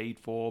may paid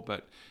for,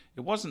 but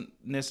it wasn't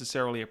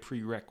necessarily a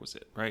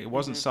prerequisite, right? It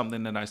wasn't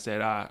something that I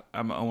said,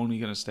 I'm only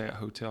going to stay at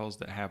hotels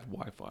that have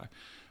Wi-Fi.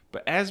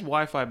 But as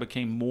Wi-Fi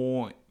became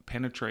more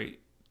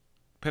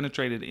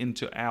penetrated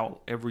into our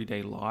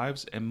everyday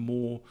lives and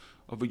more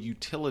of a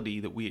utility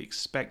that we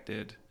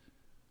expected,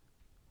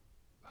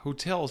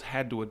 hotels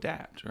had to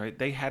adapt, right?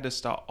 They had to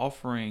start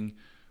offering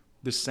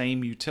the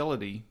same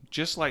utility,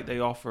 just like they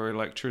offer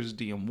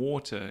electricity and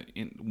water.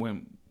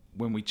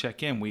 When we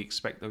check in, we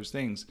expect those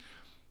things.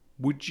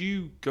 Would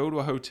you go to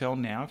a hotel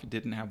now if it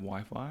didn't have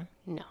Wi-Fi?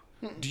 No.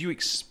 Do you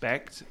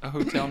expect a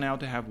hotel now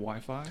to have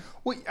Wi-Fi?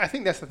 Well, I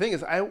think that's the thing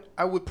is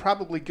I would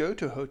probably go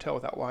to a hotel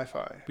without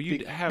Wi-Fi. But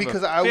you'd have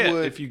because a I fit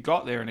would if you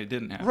got there and it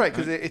didn't have right,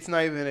 because it's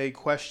not even a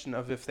question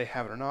of if they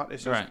have it or not.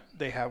 It's just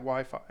they have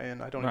Wi-Fi,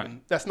 and I don't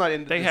even. That's not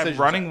in. They have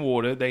running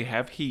water. They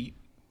have heat.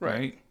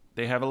 Right.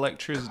 They have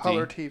electricity.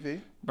 Color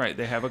TV. Right.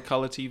 They have a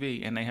color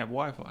TV and they have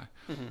Wi-Fi.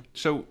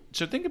 So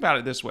think about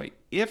it this way: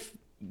 if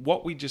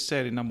what we just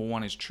said in number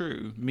 1 is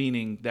true,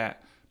 meaning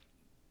that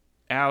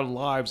our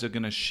lives are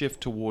going to shift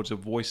towards a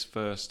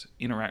voice-first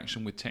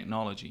interaction with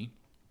technology,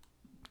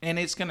 and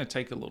it's going to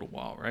take a little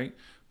while, right?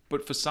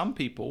 But for some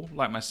people,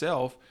 like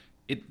myself,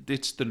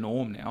 it's the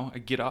norm now. I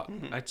get up,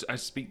 I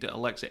speak to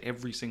Alexa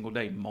every single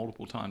day,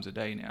 multiple times a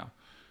day now.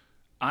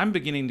 I'm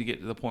beginning to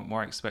get to the point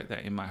where I expect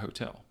that in my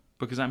hotel,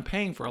 because I'm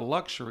paying for a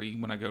luxury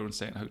when I go and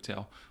stay in a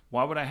hotel.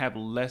 Why would I have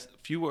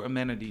fewer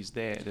amenities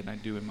there than I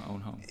do in my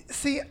own home?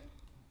 See,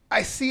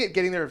 I see it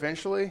getting there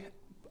eventually.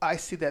 I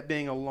see that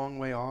being a long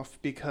way off,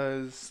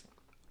 because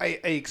I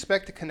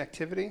expect the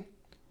connectivity,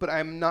 but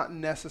I'm not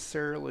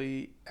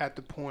necessarily at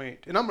the point,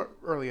 and I'm an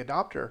early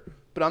adopter,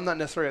 but I'm not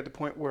necessarily at the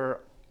point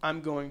where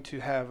I'm going to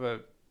have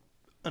a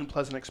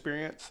unpleasant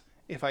experience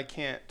if I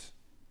can't,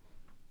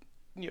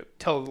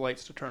 tell the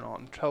lights to turn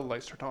on, tell the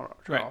lights to turn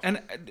off. Right,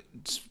 and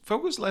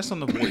focus less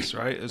on the voice,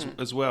 right,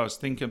 as well as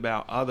think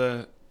about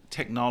other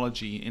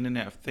technology,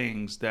 Internet of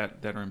Things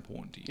that are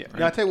important to you. Yeah. Right?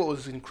 Now, I'll tell you what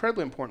was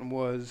incredibly important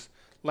was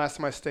last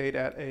time I stayed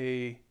at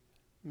a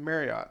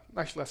Marriott,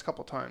 actually last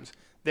couple of times,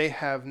 they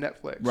have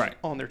Netflix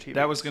on their TV.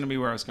 That was going to be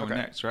where I was going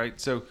next, right?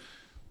 So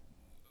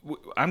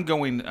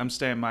I'm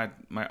staying,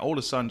 my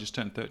oldest son just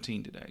turned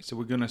 13 today. So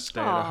we're going to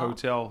stay at a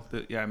hotel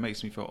that, it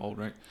makes me feel old,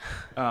 right?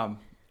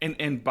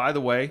 And by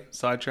the way,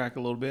 sidetrack a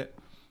little bit,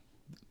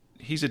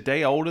 he's a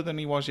day older than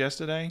he was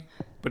yesterday.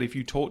 But if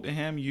you talk to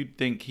him, you'd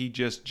think he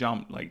just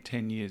jumped like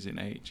 10 years in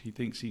age. He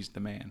thinks he's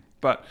the man.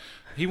 But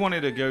he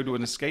wanted to go to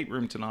an escape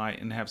room tonight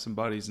and have some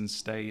buddies and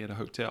stay at a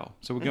hotel.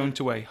 So we're going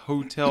to a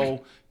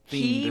hotel themed.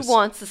 He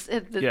wants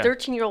the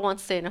 13-year-old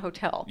wants to stay in a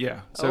hotel.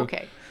 Yeah. So,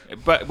 okay.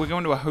 But we're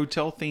going to a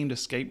hotel themed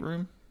escape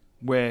room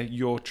where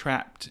you're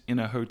trapped in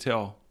a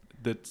hotel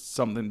that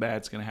something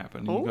bad's going to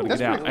happen. And you've got to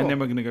get out. Cool. And then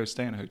we're going to go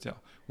stay in a hotel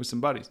with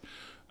some buddies.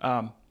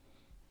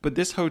 But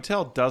this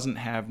hotel doesn't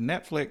have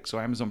Netflix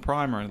or Amazon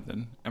Prime or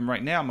anything. And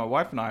right now, my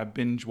wife and I are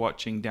binge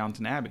watching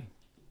Downton Abbey.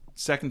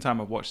 Second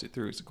time I've watched it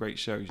through. It's a great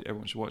show.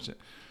 Everyone should watch it.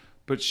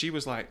 But she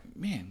was like,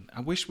 man,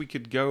 I wish we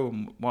could go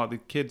while the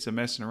kids are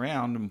messing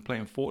around and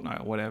playing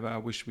Fortnite or whatever. I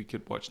wish we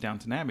could watch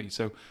Downton Abbey.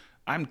 So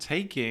I'm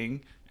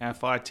taking our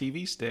Fire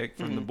TV stick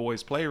from the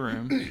boys'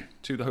 playroom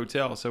to the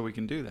hotel so we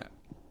can do that.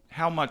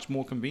 How much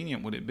more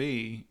convenient would it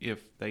be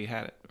if they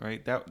had it,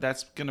 right?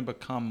 That's going to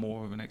become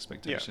more of an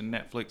expectation.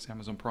 Netflix,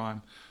 Amazon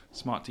Prime,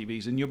 smart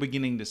TVs, and you're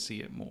beginning to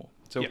see it more.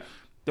 So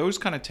those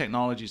kind of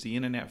technologies, the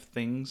Internet of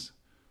Things,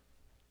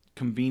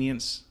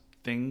 convenience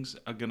things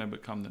are going to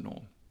become the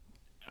norm,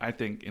 I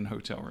think, in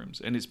hotel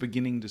rooms. And it's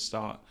beginning to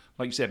start.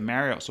 Like you said,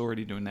 Marriott's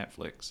already doing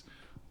Netflix.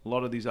 A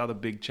lot of these other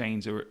big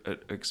chains are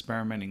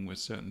experimenting with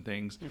certain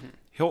things.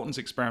 Hilton's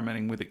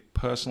experimenting with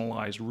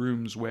personalized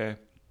rooms where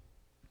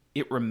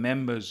it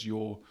remembers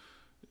your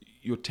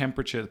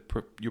temperature,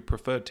 your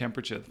preferred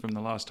temperature from the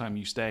last time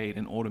you stayed,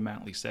 and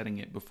automatically setting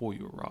it before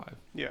you arrive.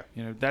 Yeah.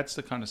 That's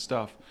the kind of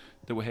stuff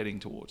that we're heading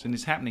towards. And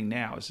it's happening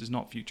now. This is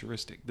not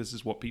futuristic. This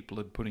is what people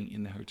are putting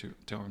in their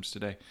hotel rooms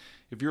today.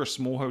 If you're a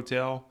small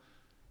hotel,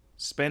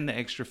 spend the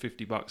extra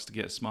 $50 to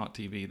get a smart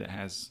TV that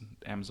has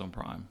Amazon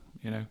Prime.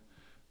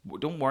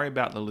 Don't worry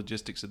about the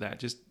logistics of that.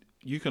 Just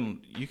you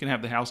can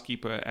have the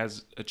housekeeper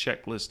as a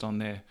checklist on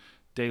their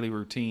daily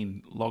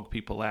routine, log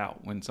people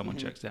out when someone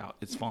checks out.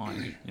 It's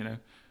fine.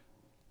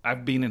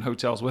 I've been in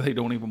hotels where they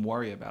don't even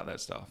worry about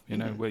that stuff.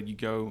 Where you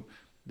go,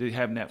 they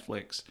have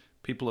Netflix.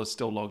 People are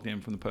still logged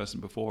in from the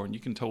person before, and you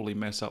can totally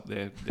mess up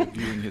their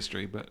viewing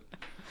history. But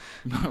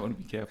you might want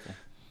to be careful.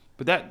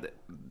 But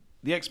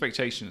the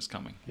expectation is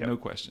coming, no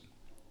question.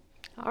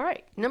 All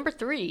right, number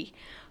 3.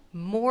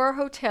 More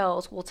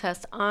hotels will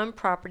test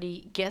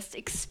on-property guest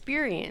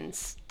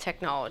experience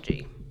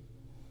technology.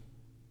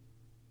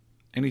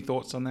 Any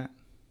thoughts on that?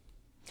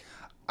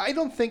 I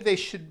don't think they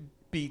should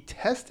be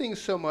testing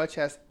so much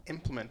as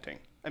implementing.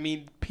 I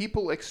mean,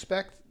 people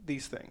expect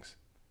these things.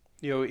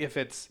 If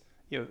it's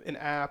an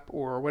app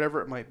or whatever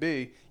it might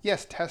be,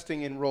 yes,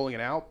 testing and rolling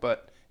it out,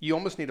 but you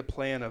almost need a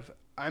plan of,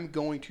 I'm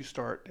going to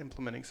start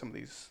implementing some of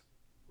these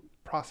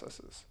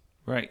processes.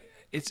 Right.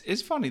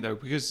 It's funny, though,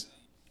 because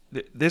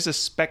there's a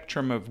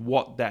spectrum of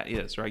what that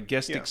is, right?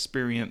 Guest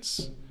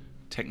experience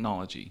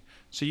technology.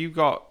 So you've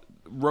got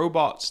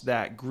robots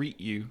that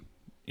greet you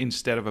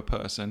instead of a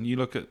person. You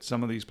look at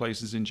some of these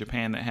places in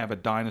Japan that have a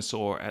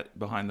dinosaur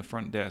behind the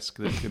front desk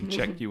that can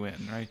check you in,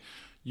 right?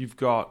 You've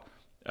got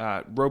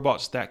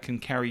robots that can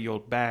carry your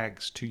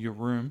bags to your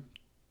room.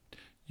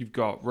 You've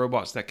got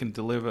robots that can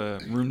deliver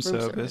room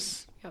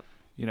service.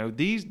 Yep.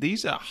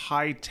 These are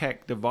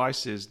high-tech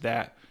devices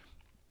that,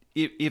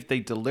 if they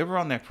deliver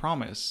on their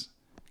promise,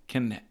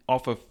 can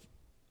offer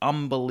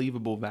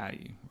unbelievable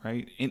value,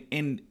 right?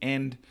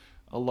 And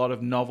a lot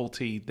of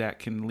novelty that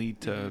can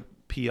lead to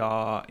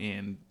PR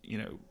and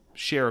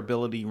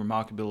shareability,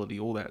 remarkability,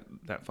 all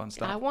that fun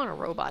stuff. I want a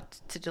robot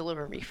to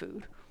deliver me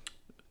food.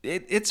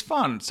 It's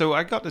fun. So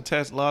I got to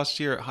test last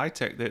year at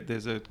High-Tech. That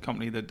there's a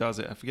company that does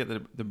it. I forget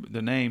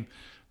the name,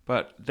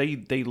 but they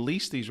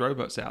lease these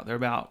robots out. They're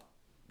about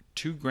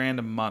 $2,000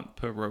 a month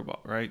per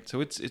robot, right?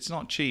 So it's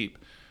not cheap,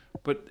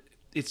 but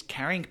its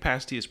carrying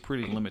capacity is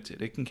pretty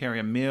limited. It can carry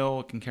a meal,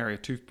 it can carry a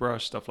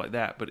toothbrush, stuff like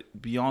that.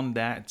 But beyond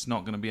that, it's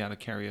not going to be able to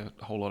carry a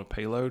whole lot of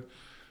payload.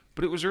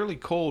 But it was really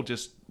cool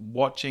just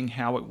watching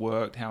how it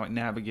worked, how it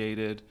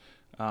navigated,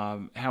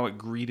 how it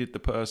greeted the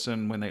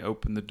person when they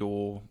opened the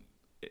door.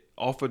 It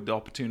offered the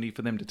opportunity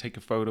for them to take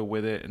a photo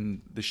with it,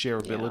 and the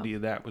shareability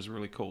of that was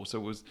really cool. So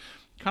it was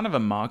kind of a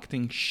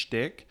marketing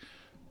shtick.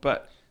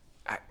 But,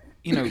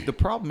 the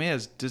problem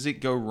is, does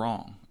it go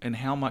wrong? And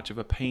how much of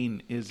a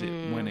pain is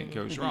it when it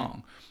goes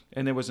wrong?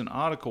 And there was an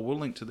article, we'll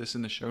link to this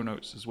in the show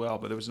notes as well,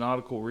 but there was an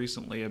article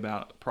recently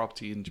about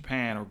property in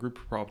Japan, or a group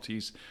of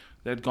properties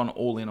that had gone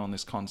all in on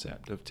this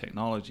concept of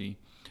technology.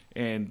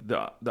 And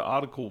the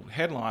article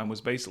headline was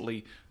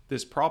basically,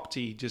 this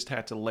property just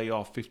had to lay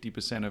off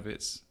 50% of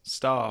its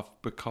staff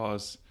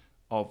because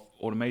of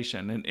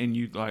automation. And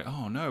you're like,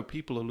 oh no,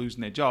 people are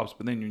losing their jobs.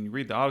 But then when you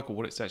read the article,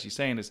 what it's actually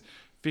saying is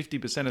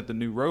 50% of the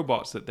new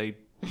robots that they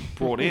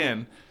brought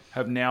in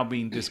have now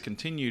been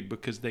discontinued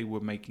because they were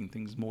making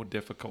things more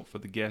difficult for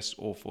the guests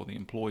or for the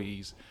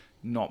employees,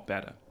 not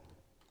better.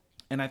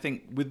 And I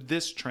think with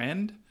this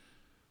trend,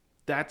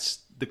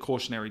 that's the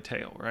cautionary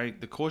tale,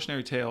 right? The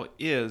cautionary tale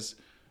is,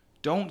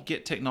 don't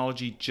get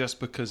technology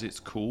just because it's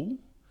cool.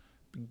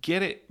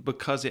 Get it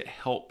because it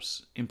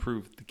helps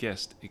improve the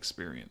guest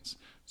experience.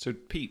 So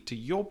Pete, to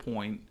your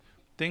point,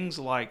 things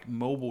like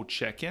mobile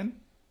check-in,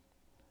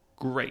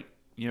 great.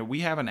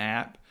 We have an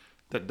app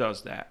that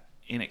does that,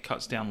 and it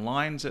cuts down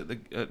lines at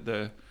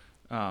the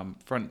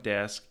front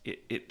desk.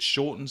 It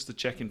shortens the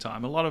check-in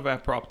time. A lot of our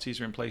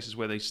properties are in places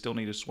where they still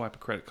need to swipe a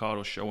credit card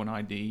or show an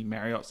ID.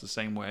 Marriott's the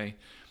same way.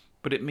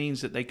 But it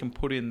means that they can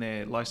put in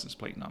their license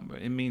plate number.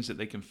 It means that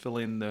they can fill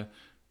in the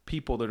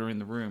people that are in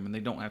the room, and they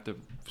don't have to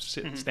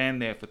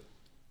stand there for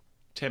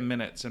 10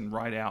 minutes and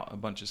write out a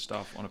bunch of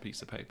stuff on a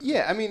piece of paper.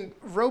 Yeah, I mean,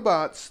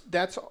 robots,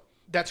 that's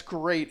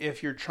great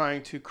if you're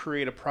trying to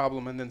create a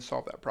problem and then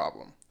solve that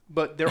problem.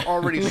 But there are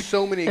already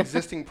so many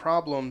existing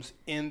problems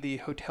in the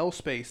hotel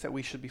space that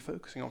we should be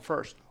focusing on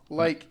first,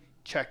 like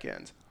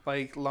check-ins,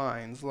 like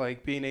lines,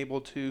 like being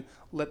able to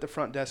let the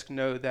front desk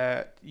know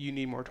that you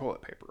need more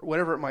toilet paper,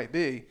 whatever it might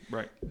be.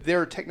 Right.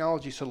 There are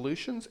technology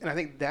solutions, and I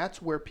think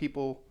that's where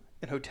people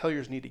and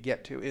hoteliers need to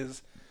get to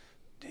is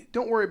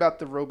don't worry about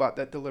the robot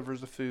that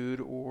delivers the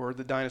food or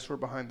the dinosaur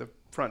behind the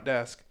front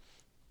desk.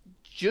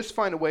 Just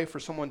find a way for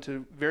someone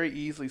to very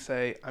easily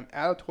say, I'm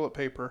out of toilet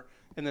paper,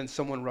 and then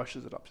someone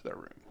rushes it up to their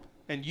room.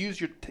 And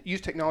use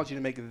technology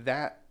to make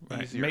that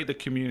easier. Make the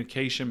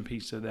communication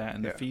piece of that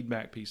and the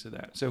feedback piece of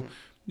that. So,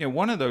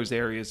 one of those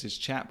areas is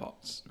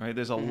chatbots, right?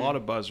 There's a lot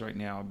of buzz right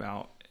now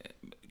about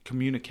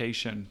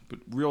communication, but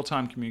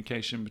real-time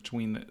communication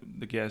between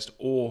the guest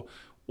or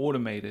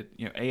automated,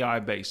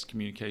 AI-based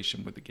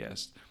communication with the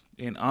guest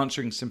and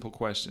answering simple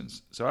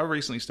questions. So I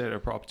recently stayed at a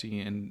property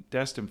in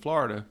Destin,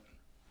 Florida,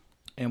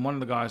 and one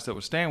of the guys that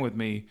was staying with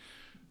me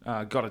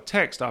got a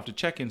text after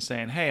check-in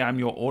saying, hey, I'm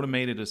your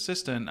automated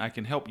assistant. I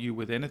can help you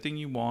with anything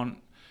you want.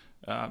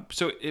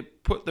 So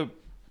it put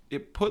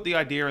the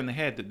idea in the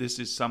head that this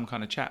is some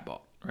kind of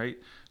chatbot, right?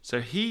 So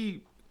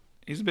he's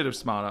a bit of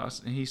smart ass,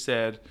 and he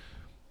said,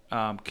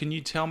 can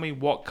you tell me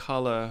what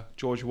color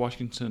George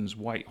Washington's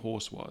white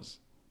horse was,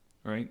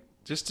 right?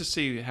 Just to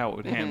see how it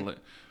would handle it.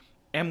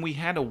 And we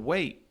had to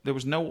wait. There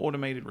was no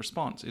automated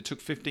response. It took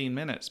 15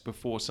 minutes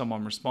before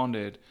someone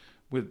responded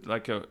with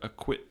like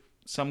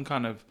some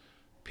kind of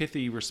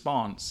pithy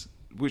response,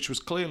 which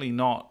was clearly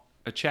not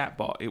a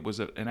chatbot. It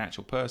was an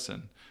actual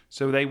person.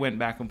 So they went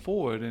back and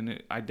forward, and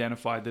it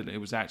identified that it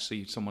was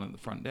actually someone at the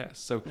front desk.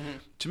 So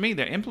to me,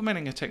 they're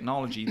implementing a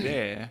technology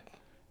there,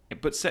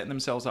 but setting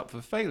themselves up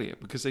for failure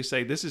because they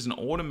say this is an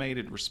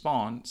automated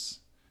response.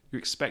 You're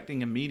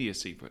expecting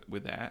immediacy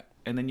with that,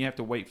 and then you have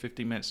to wait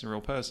 15 minutes in a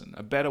real person.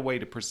 A better way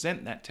to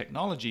present that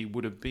technology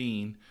would have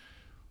been,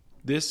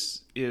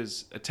 this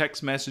is a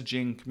text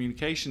messaging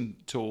communication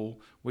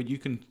tool where you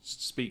can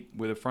speak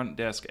with a front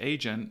desk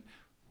agent.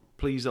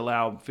 Please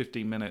allow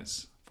 15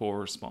 minutes for a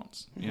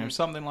response.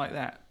 Something like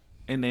that.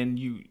 And then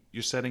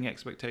you're setting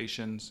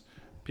expectations.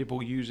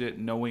 People use it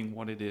knowing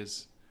what it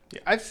is. Yeah,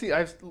 I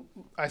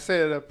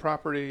stayed at a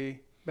property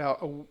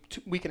about a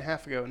week and a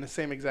half ago, and the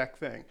same exact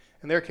thing.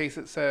 In their case,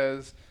 it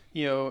says,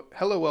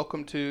 hello,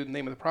 welcome to the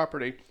name of the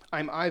property.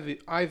 I'm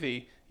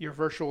Ivy, your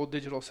virtual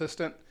digital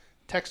assistant.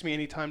 Text me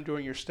anytime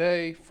during your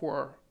stay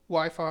for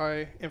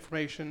Wi-Fi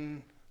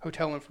information,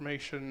 hotel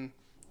information,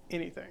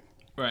 anything.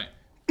 Right.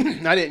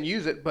 I didn't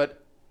use it,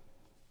 but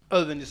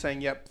other than just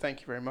saying, yep,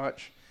 thank you very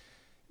much.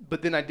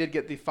 But then I did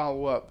get the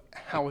follow-up,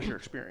 how was your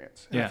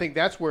experience? And I think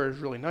that's where it's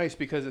really nice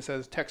because it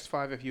says text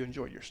 5 if you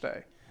enjoyed your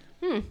stay.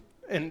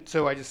 And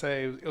so I just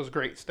say it was a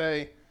great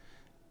stay.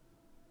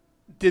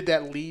 Did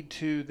that lead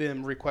to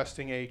them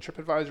requesting a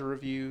TripAdvisor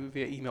review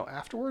via email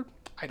afterward?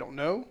 I don't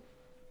know.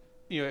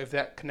 If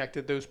that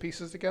connected those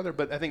pieces together,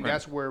 but I think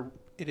that's where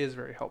it is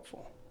very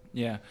helpful.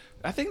 Yeah.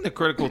 I think the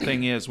critical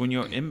thing is when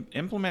you're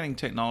implementing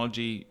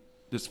technology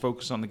that's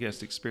focused on the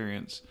guest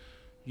experience,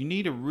 you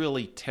need to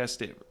really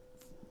test it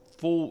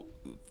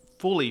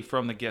fully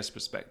from the guest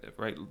perspective,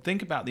 right?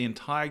 Think about the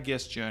entire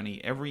guest journey,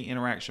 every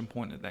interaction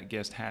point that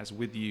guest has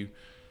with you,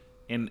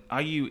 and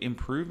are you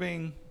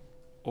improving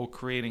or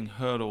creating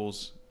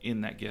hurdles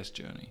in that guest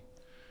journey?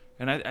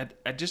 And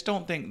I just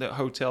don't think that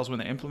hotels, when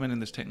they're implementing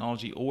this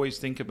technology, always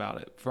think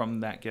about it from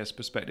that guest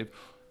perspective.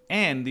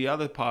 And the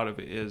other part of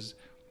it is,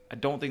 I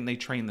don't think they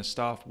train the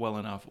staff well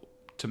enough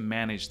to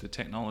manage the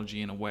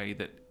technology in a way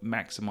that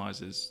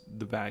maximizes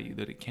the value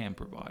that it can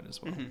provide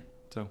as well.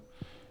 So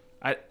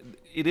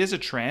it is a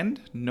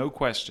trend, no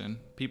question.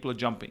 People are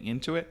jumping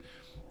into it.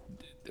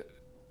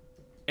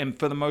 And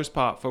for the most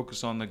part,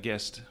 focus on the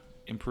guest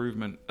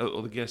improvement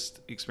or the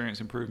guest experience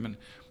improvement.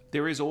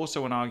 There is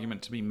also an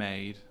argument to be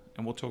made,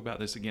 and we'll talk about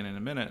this again in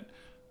a minute,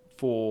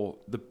 for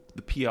the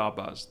PR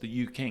buzz that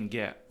you can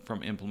get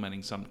from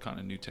implementing some kind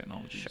of new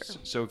technology. Sure.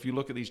 So if you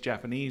look at these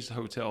Japanese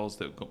hotels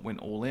that went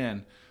all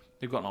in,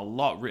 they've gotten a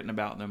lot written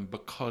about them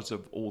because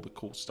of all the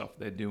cool stuff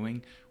they're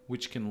doing,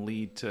 which can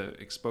lead to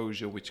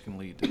exposure, which can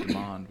lead to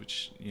demand,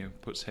 which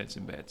puts heads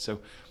in bed. So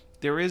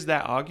there is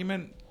that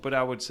argument, but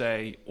I would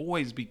say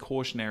always be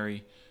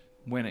cautionary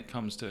when it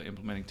comes to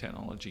implementing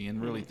technology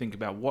and really think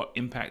about what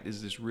impact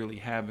is this really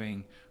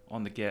having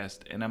on the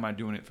guest, and am I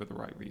doing it for the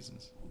right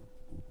reasons?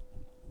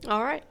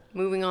 All right,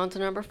 moving on to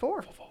number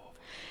 4.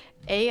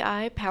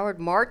 AI-powered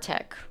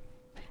MarTech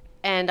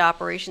and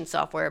operation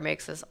software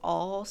makes us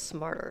all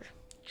smarter.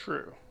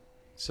 True.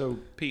 So,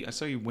 Pete, I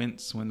saw you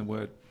wince when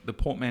the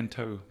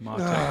portmanteau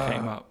MarTech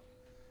came up.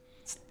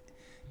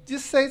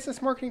 Just say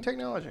it's marketing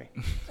technology.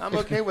 I'm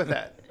okay with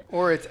that.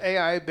 Or it's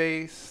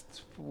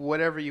AI-based,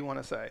 whatever you want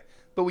to say.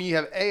 But when you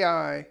have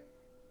AI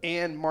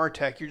and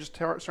MarTech, you're just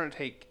starting to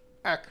take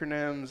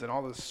acronyms and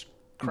all this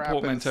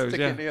crap and stick it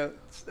together.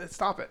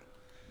 Stop it.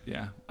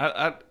 Yeah.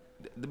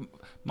 The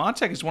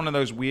MarTech is one of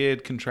those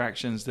weird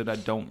contractions that I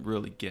don't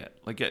really get.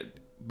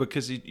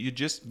 Because you're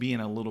just being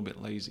a little bit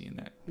lazy in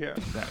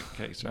that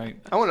case, right?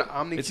 I want an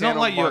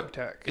omni-channel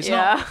MarTech.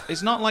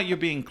 It's not like you're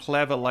being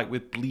clever like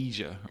with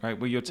Bleisure, right?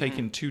 Where you're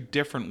taking two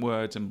different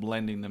words and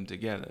blending them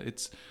together.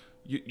 It's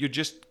you're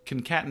just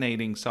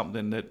concatenating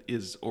something that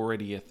is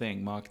already a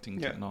thing, marketing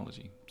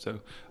technology. So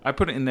I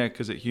put it in there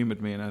because it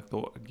humored me and I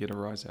thought I'd get a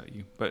rise out of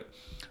you. But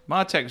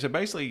MarTech, so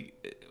basically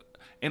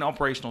in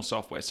operational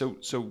software. So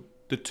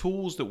the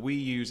tools that we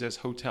use as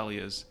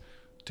hoteliers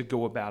to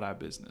go about our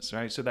business,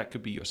 right? So that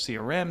could be your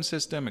CRM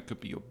system, it could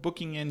be your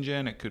booking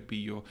engine, it could be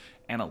your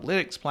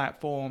analytics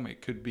platform,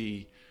 it could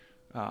be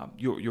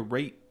your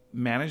rate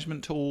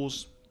management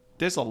tools.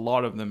 There's a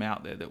lot of them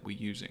out there that we're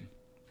using.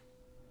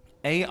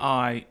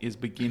 AI is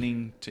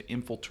beginning to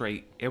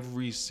infiltrate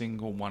every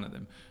single one of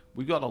them.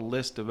 We've got a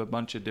list of a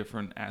bunch of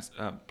different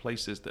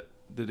places that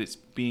it's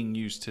being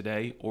used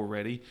today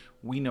already.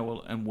 We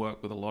know and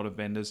work with a lot of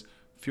vendors.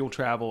 Fuel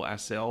Travel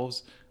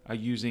ourselves are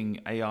using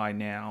AI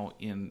now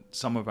in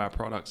some of our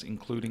products,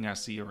 including our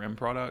CRM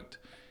product,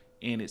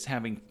 and it's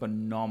having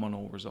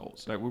phenomenal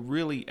results. Like, we're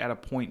really at a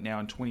point now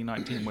in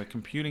 2019 where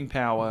computing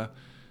power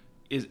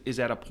is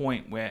at a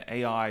point where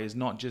AI is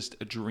not just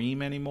a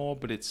dream anymore,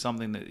 but it's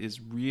something that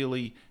is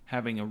really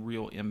having a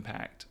real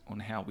impact on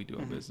how we do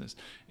our business.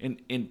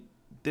 And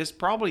there's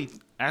probably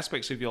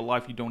aspects of your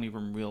life you don't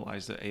even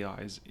realize that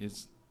AI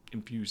is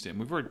infused in.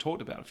 We've already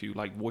talked about a few,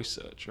 like voice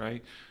search,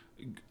 right?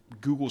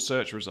 Google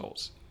search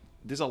results.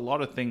 There's a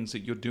lot of things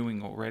that you're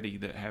doing already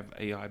that have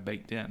AI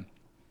baked in.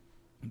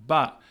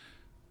 But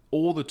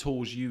all the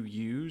tools you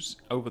use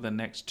over the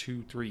next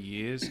 2-3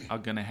 years are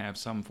going to have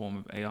some form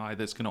of AI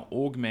that's going to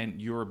augment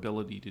your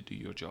ability to do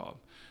your job.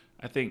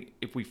 I think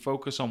if we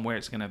focus on where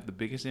it's going to have the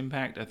biggest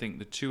impact, I think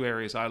the two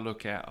areas I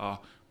look at are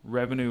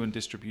revenue and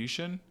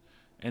distribution,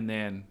 and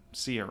then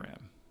CRM.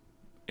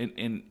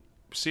 And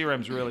CRM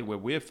is really where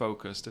we're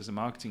focused as a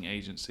marketing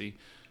agency.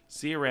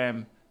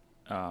 CRM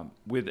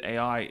with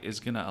AI is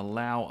going to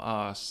allow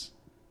us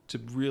to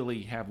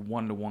really have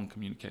one-to-one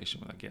communication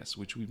with our guests,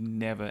 which we've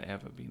never,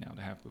 ever been able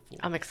to have before.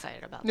 I'm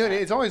excited about No, that.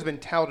 it's always been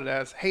touted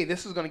as, hey,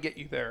 this is going to get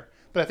you there.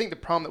 But I think the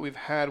problem that we've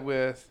had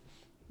with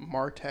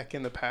MarTech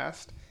in the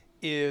past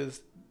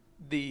is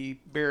the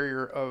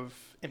barrier of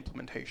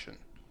implementation.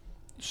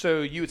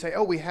 So you would say,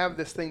 oh, we have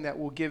this thing that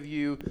will give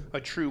you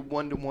a true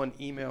one-to-one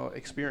email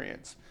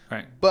experience.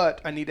 Right. But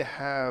I need to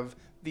have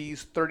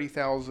these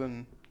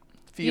 30,000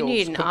 fields You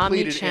need an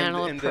completed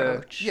omni-channel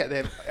approach. They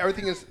have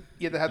everything is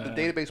you have to have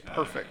the database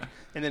perfect,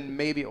 and then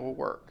maybe it will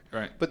work.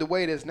 Right. But the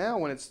way it is now,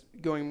 when it's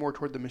going more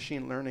toward the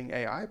machine learning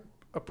AI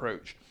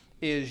approach,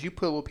 is you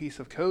put a little piece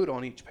of code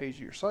on each page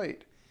of your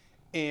site,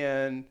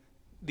 and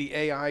the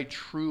AI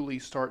truly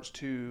starts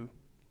to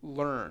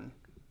learn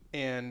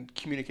and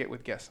communicate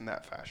with guests in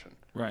that fashion.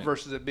 Right.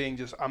 Versus it being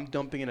just, I'm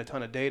dumping in a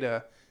ton of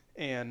data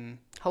and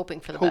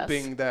Hoping for the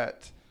hoping best.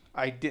 that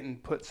I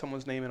didn't put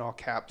someone's name in all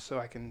caps so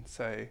I can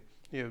say,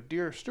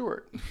 dear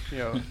Stuart,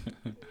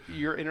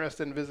 you're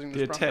interested in visiting this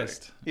Be a property.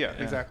 test. Yeah,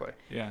 exactly.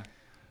 Yeah.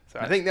 So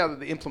I think now that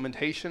the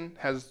implementation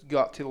has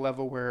got to the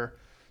level where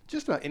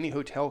just about any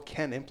hotel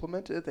can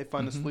implement it, they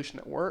find a solution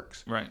that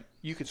works. Right.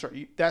 You can start.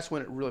 That's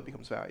when it really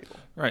becomes valuable.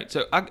 Right.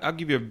 So I'll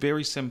give you a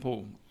very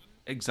simple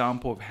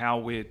example of how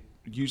we're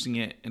using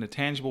it in a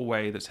tangible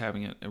way that's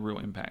having a real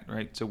impact.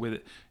 Right. So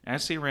with our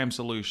CRM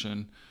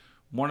solution,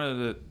 one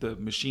of the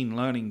machine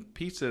learning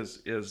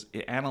pieces is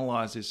it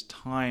analyzes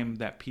time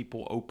that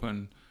people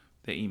open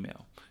their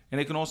email. And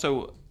it can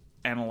also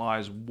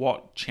analyze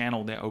what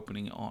channel they're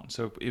opening it on.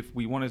 So if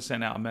we want to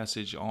send out a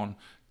message on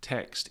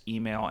text,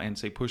 email, and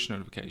say push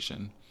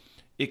notification,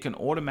 it can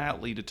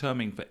automatically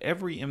determine for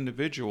every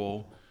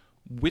individual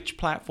which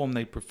platform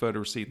they prefer to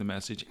receive the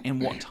message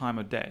and what time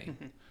of day.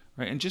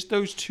 Right? And just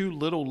those two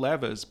little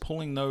levers,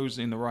 pulling those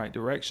in the right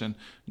direction,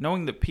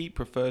 knowing that Pete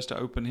prefers to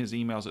open his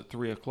emails at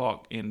 3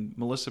 o'clock and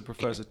Melissa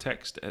prefers a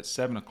text at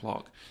 7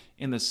 o'clock,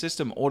 and the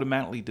system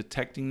automatically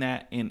detecting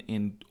that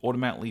and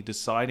automatically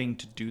deciding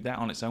to do that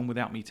on its own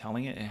without me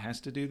telling it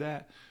has to do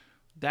that,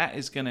 that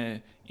is going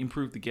to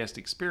improve the guest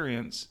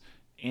experience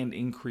and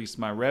increase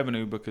my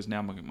revenue because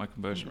now my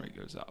conversion rate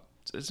goes up.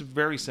 So it's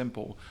very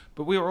simple.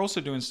 But we are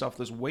also doing stuff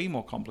that's way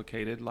more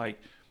complicated, like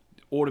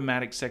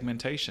automatic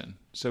segmentation.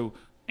 So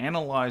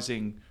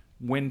analyzing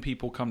when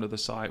people come to the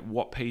site,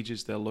 what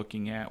pages they're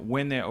looking at,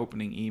 when they're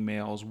opening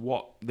emails,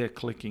 what they're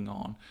clicking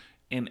on,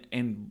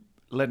 and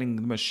letting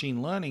the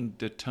machine learning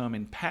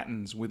determine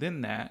patterns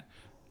within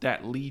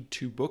that lead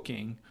to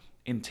booking,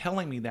 and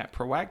telling me that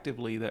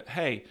proactively that,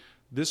 hey,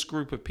 this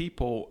group of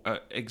people are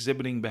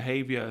exhibiting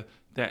behavior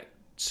that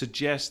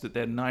suggests that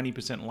they're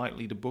 90%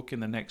 likely to book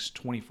in the next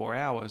 24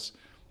 hours.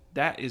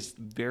 That is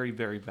very,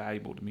 very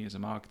valuable to me as a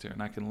marketer,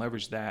 and I can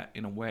leverage that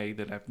in a way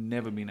that I've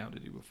never been able to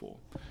do before.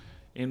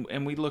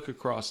 And we look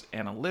across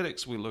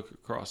analytics, we look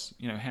across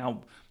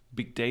how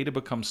big data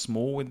becomes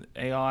small with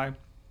AI.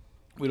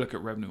 We look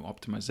at revenue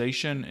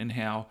optimization and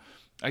how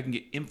I can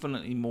get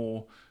infinitely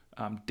more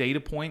data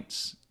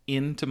points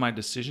into my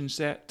decision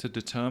set to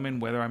determine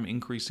whether I'm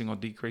increasing or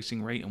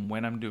decreasing rate and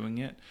when I'm doing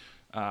it,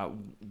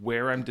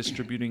 where I'm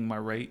distributing my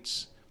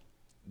rates.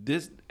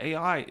 This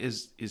AI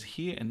is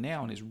here and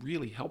now and is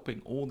really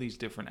helping all these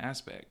different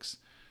aspects.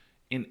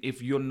 And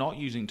if you're not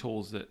using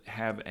tools that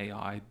have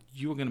AI,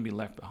 you're going to be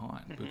left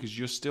behind because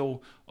you're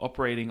still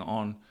operating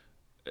on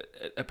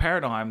a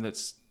paradigm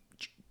that's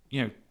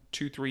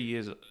 2-3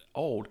 years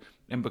old.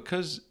 And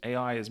because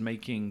AI is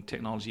making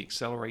technology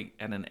accelerate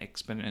at an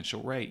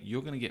exponential rate,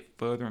 you're going to get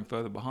further and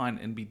further behind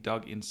and be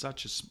dug in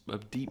such a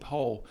deep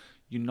hole,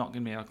 you're not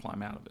going to be able to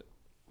climb out of it,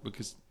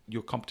 because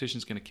your competition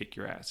is going to kick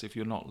your ass if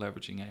you're not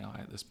leveraging AI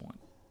at this point.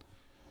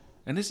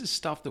 And this is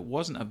stuff that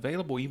wasn't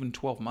available even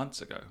 12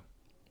 months ago.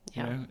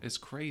 Yeah. It's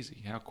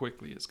crazy how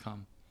quickly it's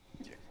come.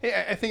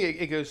 I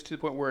think it goes to the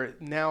point where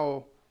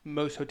now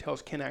most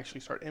hotels can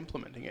actually start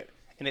implementing it,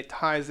 and it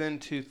ties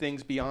into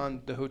things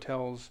beyond the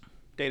hotel's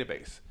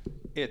database.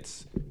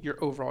 It's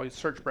your overall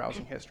search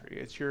browsing history.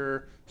 It's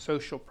your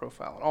social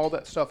profile, and all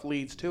that stuff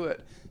leads to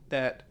it.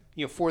 That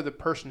for the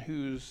person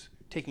who's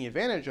taking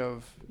advantage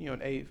of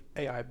an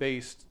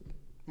AI-based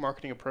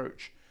marketing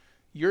approach,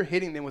 you're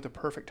hitting them with a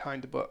perfect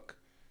time to book.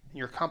 And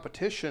your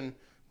competition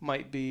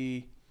might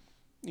be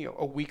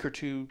a week or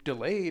two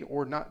delayed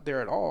or not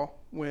there at all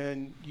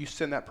when you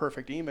send that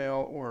perfect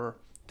email or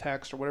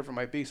text or whatever it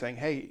might be saying,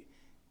 hey,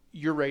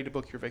 you're ready to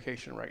book your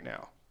vacation right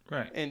now.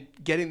 Right. And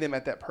getting them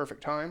at that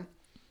perfect time,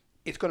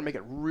 it's going to make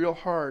it real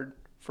hard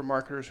for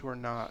marketers who are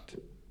not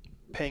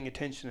paying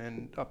attention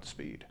and up to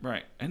speed.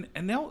 Right. And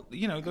they'll,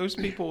 those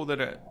people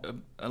that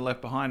are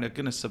left behind are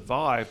going to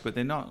survive, but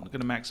they're not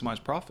going to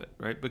maximize profit,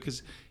 right?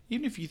 Because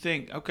even if you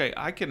think, okay,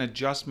 I can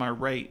adjust my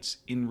rates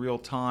in real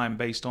time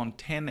based on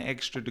 10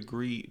 extra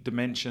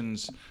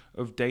dimensions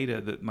of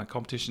data that my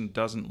competition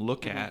doesn't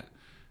look at,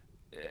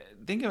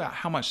 think about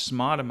how much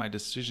smarter my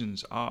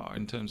decisions are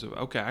in terms of,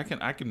 okay,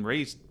 I can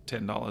raise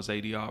 $10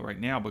 ADR right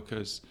now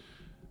because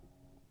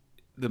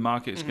the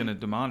market is going to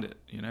demand it,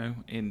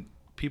 and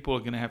people are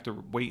going to have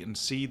to wait and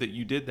see that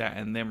you did that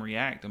and then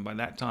react. And by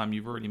that time,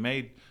 you've already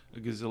made a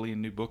gazillion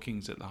new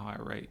bookings at the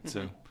higher rate.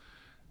 So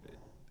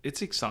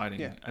it's exciting.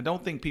 Yeah. I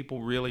don't think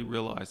people really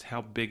realize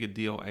how big a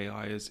deal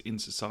AI is in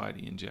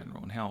society in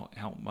general and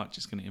how much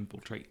it's going to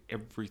infiltrate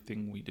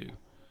everything we do.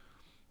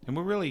 And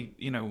we're really,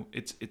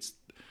 it's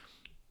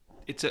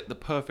at the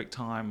perfect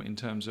time in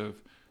terms of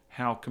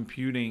how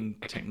computing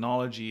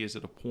technology is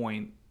at a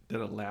point that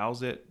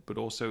allows it, but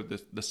also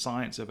the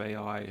science of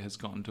AI has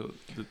gotten to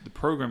the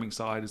programming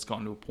side has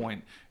gotten to a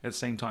point. At the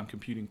same time,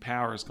 computing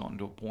power has gotten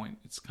to a point.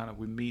 It's kind of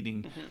we're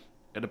meeting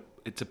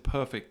it's a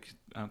perfect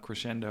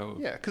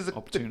crescendo of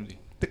opportunity.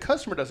 The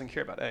customer doesn't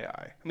care about AI.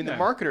 I mean, the No,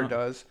 marketer no.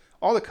 does.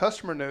 All the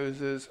customer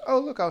knows is, oh,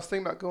 look, I was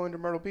thinking about going to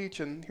Myrtle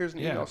Beach, and here's an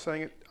email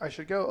saying I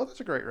should go. Oh,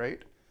 that's a great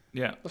rate.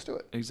 Yeah, Let's do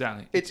it.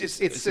 exactly.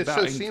 It's about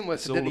so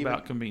seamless. It's it all didn't about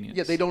even, convenience.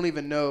 Yeah, they don't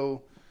even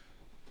know,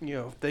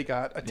 if they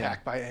got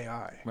attacked by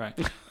AI. Right.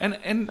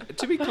 And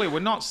to be clear,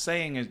 we're not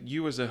saying that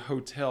you as a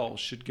hotel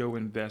should go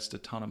invest a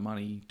ton of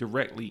money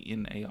directly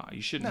in AI.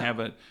 You shouldn't have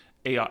a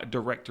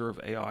director of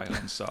AI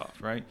on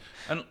staff, right?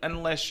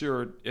 Unless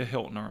you're a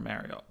Hilton or a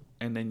Marriott,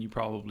 and then you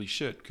probably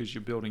should because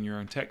you're building your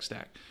own tech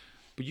stack.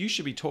 But you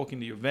should be talking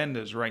to your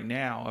vendors right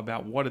now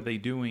about what are they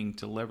doing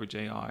to leverage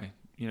AI.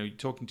 You're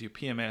talking to your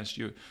PMS,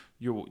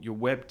 your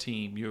web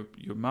team,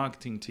 your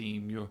marketing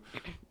team,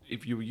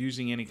 if you're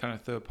using any kind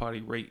of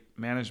third-party rate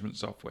management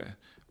software.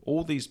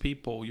 All these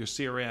people, your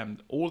CRM,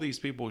 all these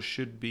people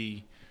should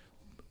be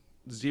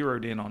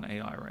zeroed in on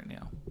AI right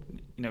now.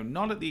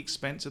 Not at the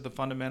expense of the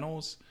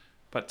fundamentals,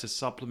 but to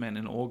supplement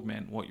and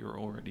augment what you're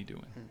already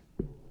doing.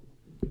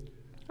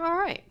 All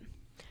right.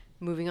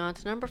 Moving on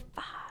to number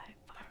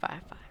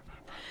 5.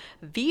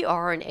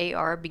 VR and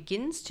AR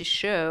begins to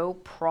show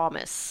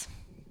promise.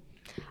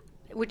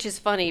 Which is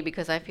funny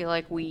because I feel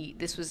like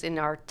this was in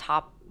our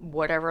top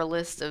whatever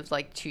list of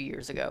like 2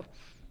 years ago.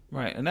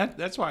 Right, and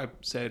that's why I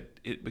said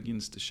it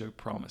begins to show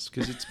promise,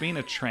 because it's been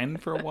a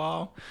trend for a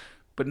while,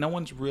 but no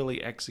one's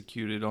really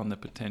executed on the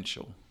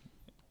potential.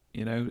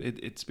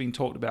 It's been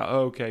talked about,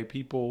 okay,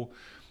 people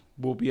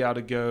will be able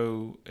to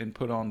go and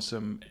put on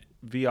some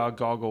VR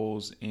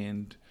goggles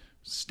and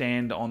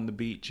stand on the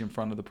beach in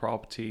front of the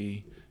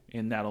property,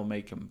 and that'll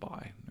make them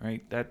buy,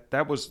 right?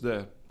 That was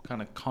the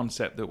kind of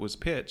concept that was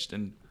pitched,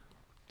 and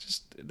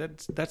just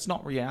that's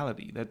not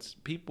reality. That's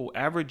people.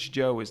 Average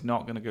Joe is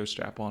not going to go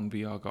strap on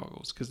VR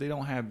goggles because they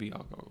don't have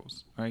VR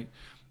goggles, right?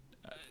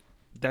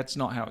 That's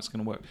not how it's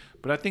going to work.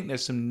 But I think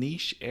there's some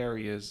niche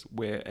areas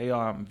where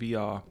AR and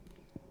VR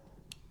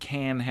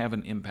can have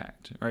an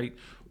impact, right?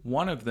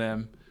 One of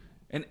them,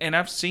 and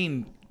I've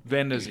seen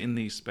vendors in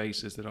these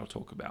spaces that I'll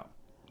talk about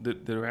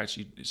that are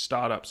actually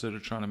startups that are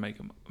trying to make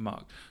a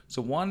mark.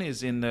 So one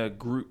is in the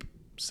group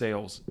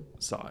sales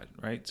side,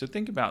 right? So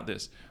think about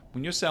this.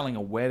 When you're selling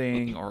a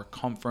wedding or a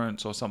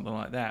conference or something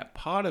like that,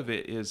 part of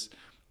it is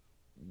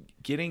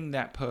getting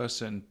that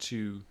person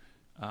to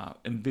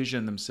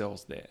envision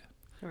themselves there.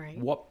 Right.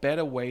 What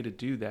better way to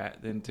do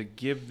that than to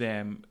give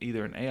them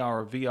either an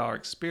AR or VR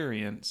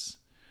experience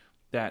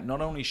that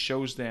not only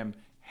shows them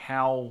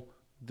how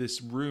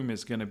this room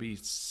is going to be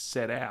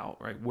set out,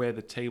 right? Where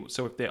the table,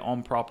 so if they're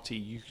on property,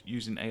 you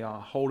using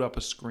AR, hold up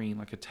a screen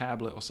like a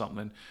tablet or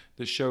something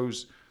that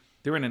shows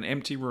they're in an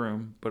empty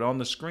room, but on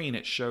the screen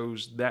it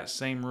shows that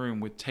same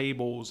room with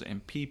tables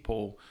and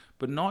people,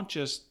 but not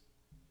just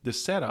the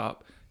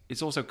setup.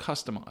 it's also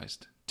customized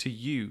to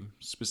you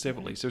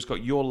specifically. So it's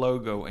got your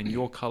logo and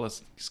your color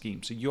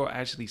scheme. So you're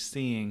actually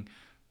seeing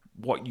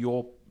what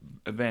your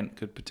event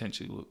could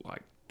potentially look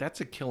like. That's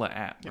a killer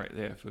app right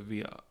there for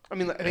VR. I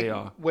mean, I think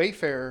AR.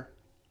 Wayfair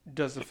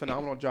does a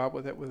phenomenal job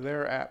with it with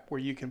their app where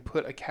you can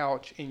put a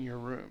couch in your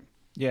room.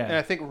 And I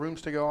Yeah. think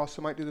Rooms to Go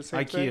also might do the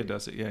same IKEA thing.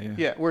 does it. Yeah.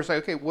 Yeah, where it's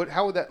like, okay,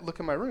 how would that look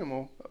in my room?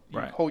 Well, you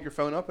Right. hold your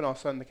phone up, and all of a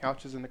sudden the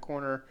couch is in the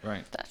corner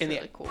Right. That's in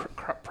really the cool.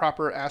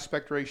 proper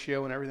aspect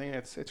ratio and everything.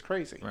 It's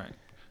crazy. Right.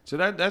 So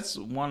that's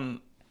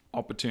one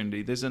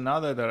opportunity. There's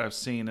another that I've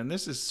seen, and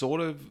this is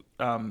sort of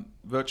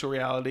virtual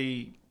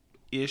reality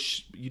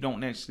ish. You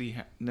don't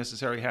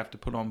necessarily have to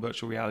put on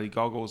virtual reality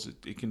goggles.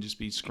 It can just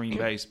be screen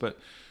based. But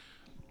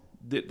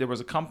there was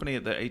a company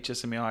at the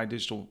HSMAI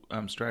Digital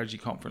Strategy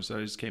Conference that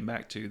I just came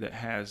back to that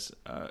has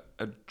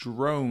a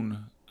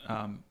drone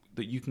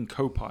that you can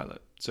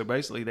co-pilot. So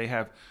basically, they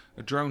have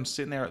a drone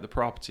sitting there at the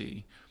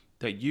property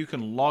that you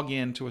can log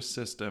into a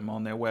system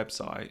on their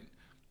website,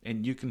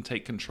 and you can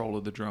take control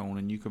of the drone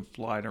and you can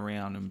fly it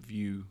around and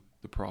view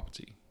the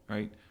property.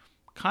 Right?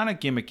 Kind of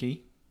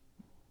gimmicky,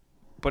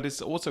 but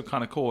it's also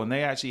kind of cool. And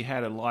they actually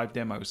had a live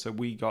demo, so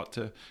we got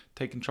to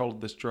take control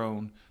of this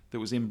drone that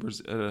was in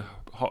a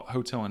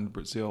hotel in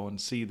Brazil and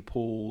see the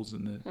pools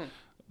and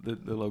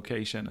the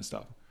location and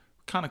stuff.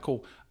 Kind of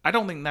cool. I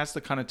don't think that's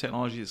the kind of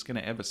technology that's going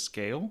to ever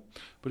scale,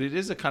 but it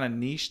is a kind of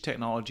niche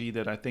technology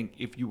that I think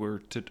if you were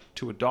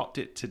to adopt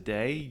it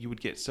today, you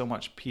would get so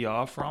much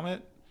PR from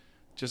it.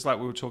 Just like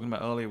we were talking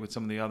about earlier with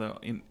some of the other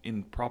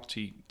in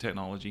property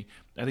technology,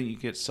 I think you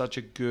get such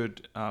a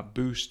good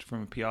boost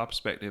from a PR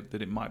perspective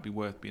that it might be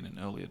worth being an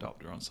early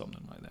adopter on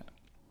something like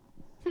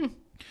that.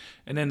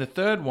 And then the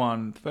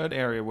third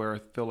area where I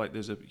feel like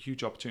there's a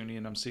huge opportunity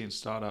and I'm seeing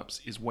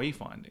startups is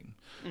wayfinding.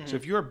 So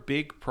if you're a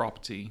big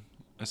property,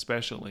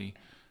 especially,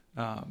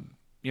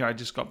 I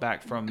just got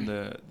back from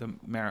the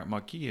Marriott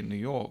Marquis in New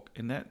York,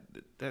 and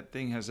that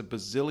thing has a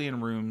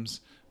bazillion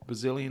rooms,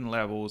 bazillion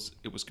levels.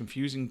 It was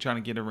confusing trying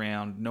to get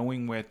around,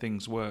 knowing where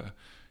things were.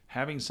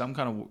 Having some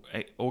kind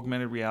of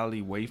augmented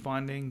reality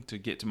wayfinding to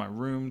get to my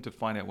room, to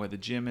find out where the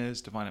gym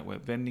is, to find out where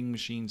vending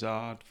machines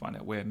are, to find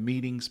out where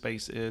meeting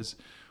space is,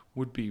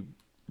 would be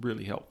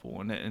really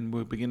helpful. And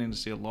we're beginning to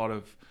see a lot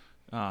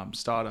of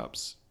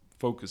startups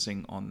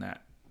focusing on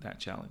that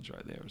challenge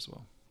right there as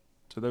well.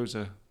 So those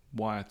are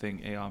why I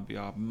think AR and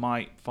VR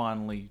might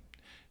finally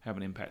have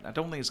an impact. I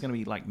don't think it's going to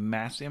be like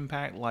mass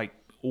impact, like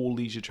all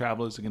leisure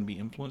travelers are going to be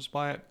influenced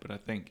by it, but I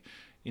think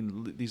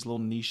in these little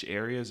niche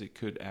areas, it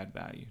could add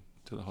value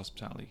to the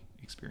hospitality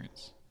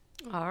experience.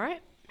 All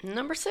right.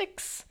 Number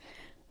 6.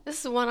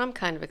 This is one I'm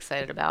kind of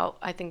excited about.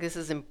 I think this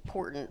is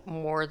important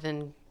more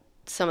than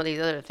some of these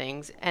other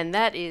things, and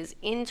that is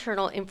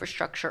internal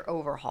infrastructure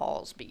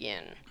overhauls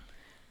begin.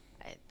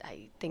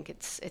 I think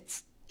it's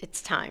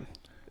time.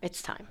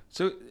 It's time.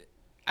 So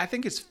I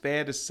think it's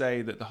fair to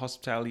say that the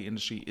hospitality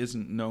industry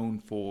isn't known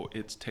for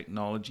its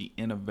technology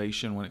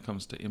innovation when it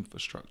comes to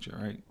infrastructure,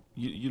 right?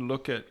 You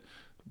look at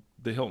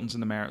the Hiltons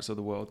and the Marriotts of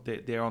the world,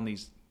 they're on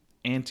these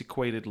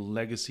antiquated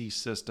legacy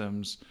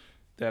systems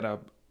that are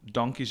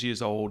donkeys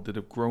years old, that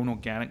have grown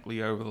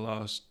organically over the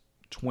last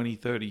 20,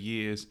 30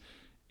 years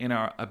and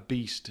are a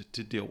beast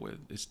to deal with.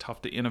 It's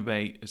tough to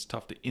innovate. It's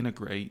tough to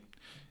integrate.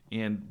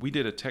 And we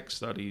did a tech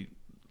study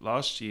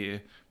last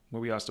year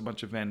where we asked a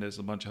bunch of vendors,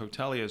 a bunch of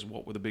hoteliers,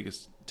 what were the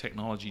biggest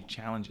technology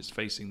challenges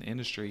facing the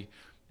industry.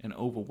 And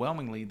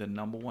overwhelmingly, the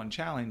number one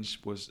challenge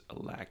was a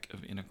lack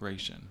of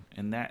integration.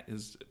 And that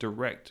is a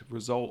direct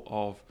result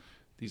of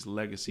these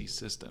legacy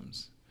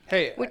systems.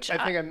 Hey,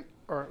 I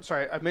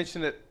I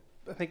mentioned it,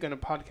 I think, on a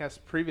podcast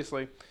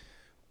previously.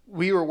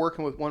 We were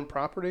working with one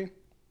property,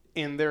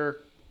 and the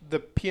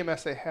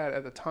PMS they had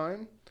at the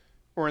time,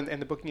 and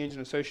the booking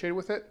engine associated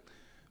with it,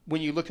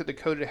 when you looked at the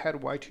code, it had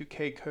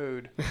Y2K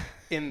code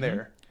in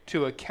there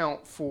to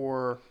account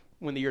for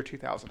when the year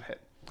 2000 hit.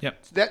 Yep.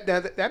 So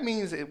that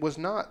means it was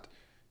not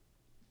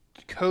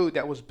code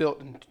that was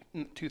built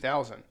in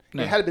 2000.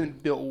 No. It had been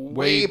built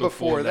way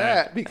before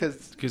that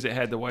because it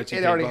had the Y2K.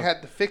 it already bug.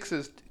 had the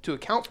fixes to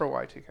account for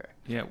Y2K.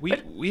 Yeah,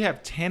 we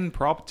have 10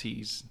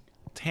 properties,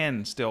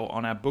 10 still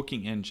on our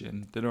booking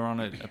engine that are on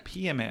a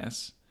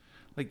PMS.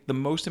 Like the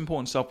most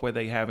important software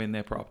they have in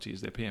their property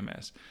is their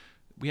PMS.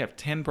 We have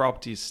 10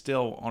 properties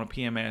still on a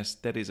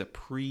PMS that is a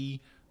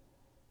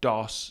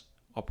pre-DOS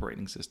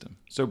operating system.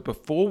 So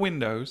before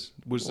Windows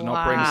was an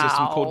operating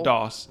system called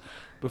DOS.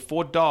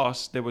 Before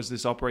DOS, there was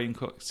this operating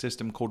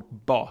system called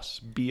BOS,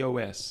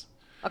 B-O-S.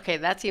 Okay,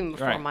 that's even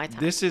before my time.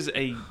 This is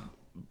a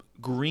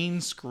green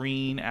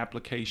screen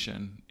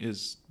application,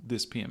 is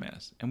this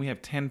PMS. And we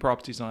have 10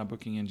 properties on our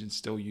booking engine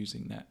still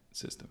using that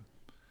system.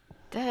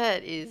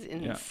 That is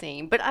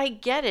insane. But I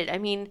get it. I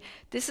mean,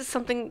 this is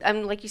something,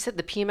 like you said,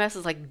 the PMS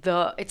is like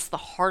it's the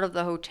heart of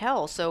the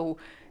hotel. So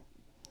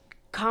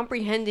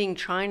comprehending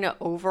trying to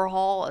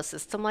overhaul a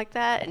system like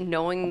that and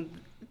knowing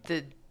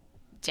the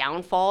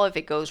downfall if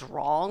it goes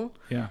wrong.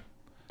 Yeah.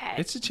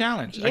 It's a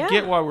challenge. Yeah, I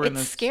get why we're in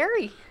this. It's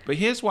scary. But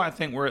here's why I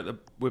think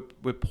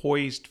we're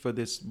poised for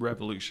this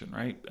revolution,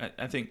 right?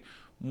 I think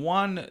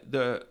one,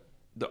 the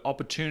the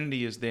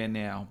opportunity is there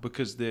now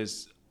because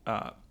there's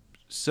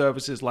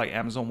services like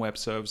Amazon Web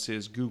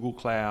Services, Google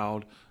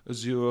Cloud,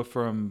 Azure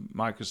from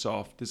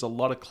Microsoft. There's a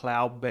lot of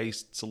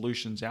cloud-based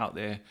solutions out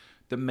there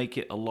that make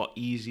it a lot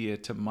easier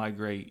to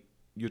migrate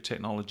your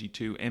technology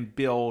to and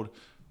build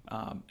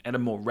at a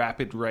more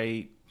rapid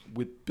rate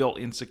with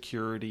built-in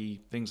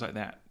security, things like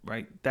that,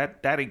 right?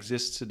 That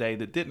exists today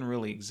that didn't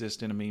really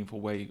exist in a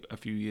meaningful way a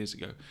few years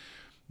ago.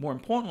 More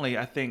importantly,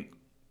 I think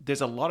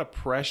there's a lot of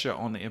pressure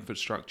on the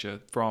infrastructure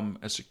from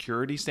a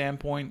security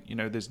standpoint. You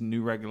know, there's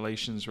new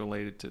regulations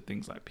related to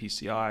things like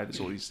PCI. There's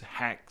all these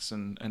hacks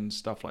and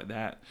stuff like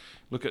that.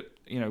 Look at,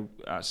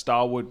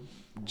 Starwood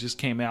just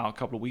came out a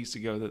couple of weeks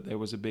ago that there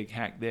was a big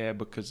hack there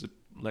because of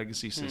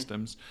legacy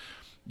systems.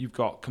 You've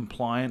got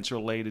compliance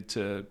related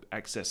to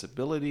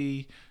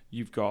accessibility.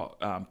 You've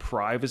got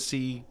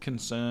privacy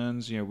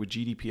concerns, with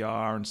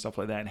GDPR and stuff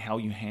like that, and how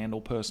you handle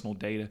personal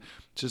data.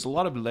 So there's a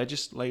lot of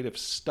legislative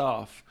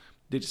stuff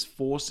that's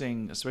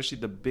forcing, especially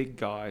the big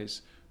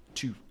guys,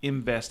 to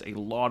invest a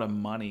lot of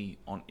money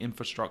on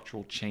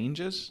infrastructural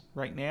changes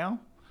right now.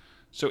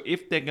 So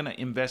if they're going to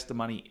invest the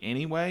money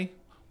anyway,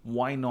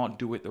 why not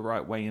do it the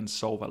right way and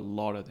solve a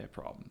lot of their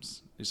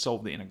problems? They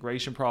solve the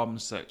integration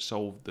problems,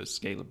 solve the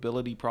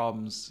scalability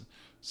problems,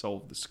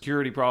 solve the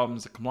security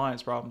problems, the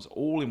compliance problems,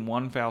 all in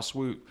one foul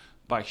swoop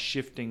by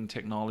shifting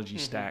technology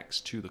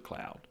stacks to the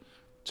cloud.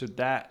 So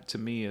that, to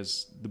me,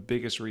 is the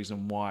biggest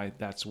reason why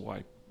that's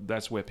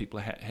where people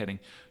are heading.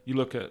 You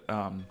look at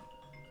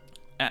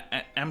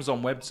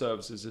Amazon Web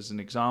Services as an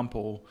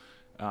example,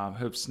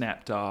 have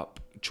snapped up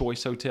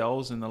Choice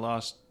Hotels in the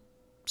last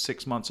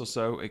 6 months or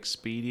so,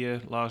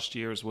 Expedia last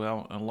year as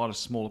well, and a lot of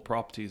smaller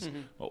properties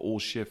are all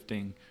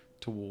shifting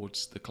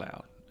towards the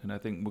cloud. And I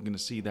think we're going to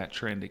see that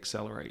trend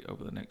accelerate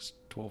over the next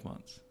 12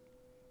 months.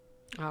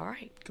 All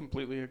right.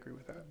 Completely agree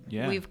with that.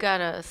 Yeah. We've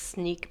got a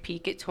sneak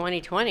peek at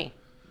 2020.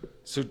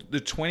 So the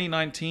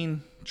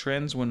 2019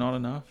 trends were not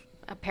enough?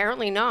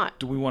 Apparently not.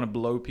 Do we want to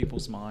blow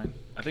people's mind?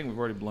 I think we've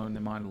already blown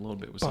their mind a little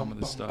bit with some of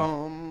this stuff.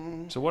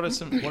 So what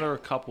are a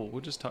couple?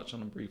 We'll just touch on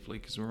them briefly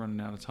because we're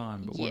running out of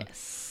time. But Yes.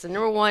 So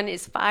number one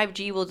is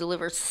 5G will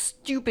deliver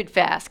stupid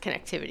fast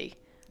connectivity.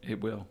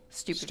 It will.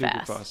 Stupid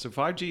fast. So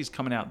 5G is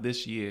coming out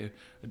this year.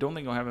 I don't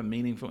think it'll have a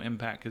meaningful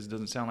impact because it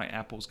doesn't sound like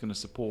Apple's going to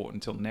support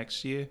until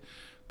next year.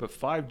 But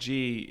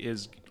 5G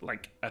is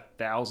like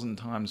 1,000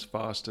 times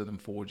faster than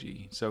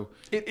 4G. So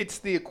It's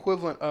the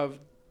equivalent of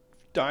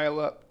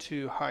dial-up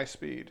to high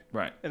speed.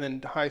 right. And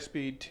then high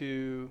speed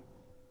to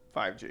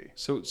 5G.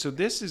 So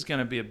this is going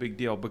to be a big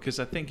deal because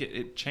I think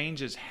it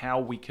changes how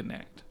we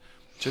connect.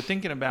 So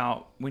thinking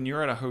about when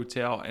you're at a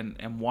hotel and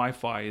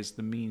Wi-Fi is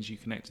the means you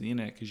connect to the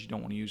internet because you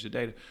don't want to use your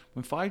data.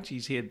 When 5G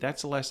is here,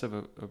 that's less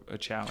of a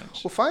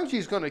challenge. Well, 5G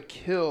is going to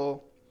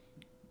kill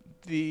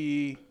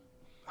the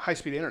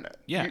high-speed internet.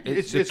 Yeah,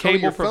 It's the only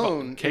your cable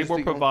phone.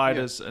 cable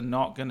providers are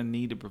not going to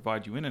need to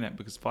provide you internet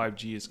because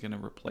 5G is going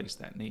to replace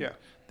that need. Yeah.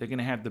 They're going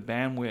to have the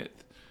bandwidth,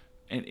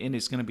 and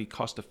it's going to be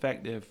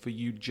cost-effective for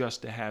you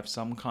just to have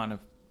some kind of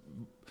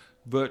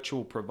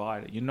virtual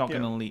provider. You're not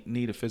going to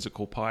need a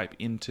physical pipe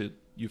into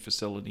your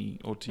facility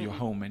or to your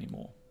home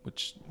anymore,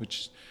 which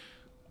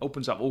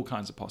opens up all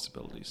kinds of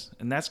possibilities.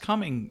 And that's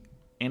coming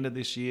end of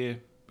this year,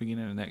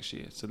 beginning of next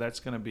year. So that's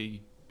going to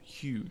be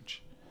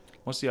huge.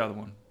 What's the other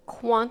one?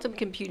 Quantum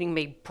computing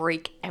may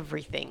break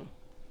everything.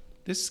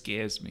 This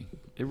scares me.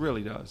 It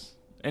really does.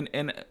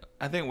 And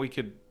I think we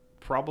could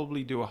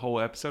probably do a whole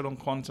episode on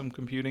quantum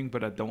computing,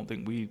 but I don't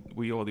think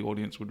we or the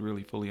audience would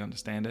really fully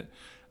understand it.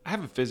 I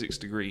have a physics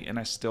degree and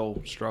I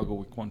still struggle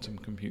with quantum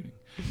computing.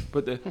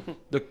 But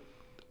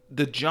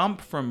the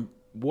jump from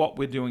what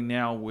we're doing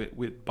now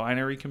with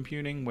binary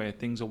computing, where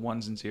things are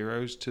ones and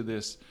zeros, to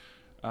this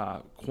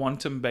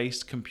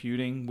quantum-based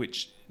computing,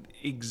 which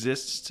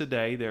exists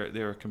today.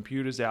 There are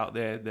computers out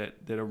there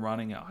that are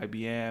running at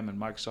IBM and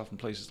Microsoft and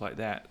places like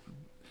that.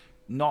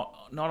 Not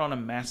on a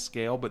mass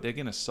scale, but they're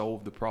going to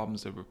solve the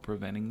problems that were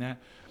preventing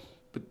that.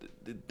 But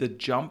the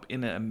jump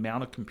in the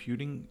amount of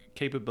computing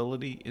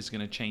capability is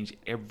going to change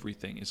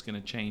everything. It's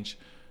going to change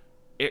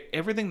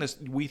everything that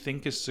we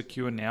think is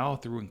secure now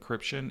through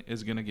encryption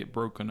is going to get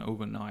broken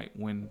overnight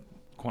when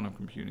quantum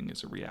computing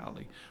is a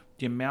reality.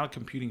 The amount of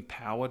computing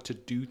power to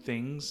do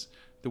things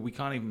that we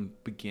can't even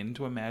begin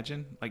to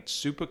imagine, like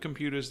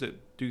supercomputers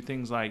that do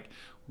things like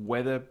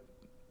weather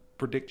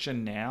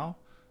prediction now,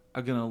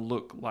 are going to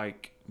look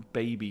like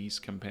babies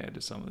compared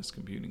to some of this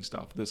computing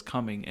stuff that's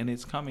coming, and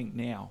it's coming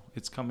now.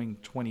 It's coming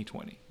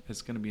 2020.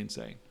 It's going to be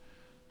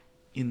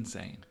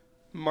insane.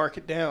 Mark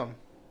it down.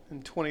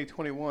 In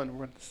 2021,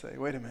 we're going to say,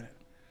 wait a minute.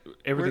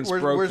 Everything's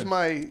broken. Where's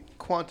my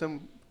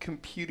quantum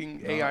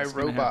computing AI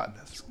robot?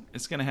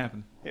 It's going to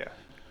happen. Yeah.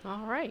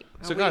 All right.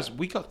 So, guys,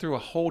 we got through a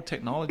whole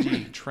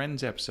technology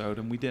trends episode,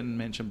 and we didn't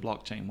mention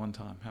blockchain one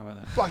time. How about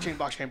that? Blockchain.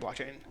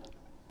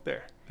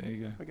 There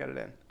you go. I got it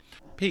in.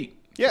 Pete.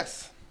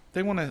 Yes. If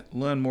they want to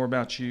learn more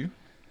about you,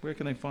 where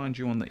can they find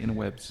you on the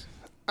interwebs?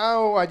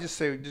 Oh, I just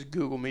say just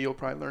Google me. You'll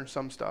probably learn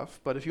some stuff.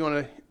 But if you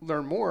want to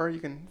learn more, you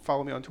can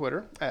follow me on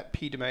Twitter at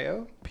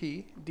PDimaio,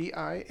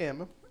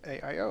 PDIMAIO.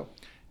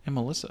 And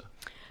Melissa.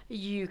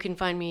 You can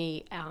find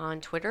me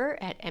on Twitter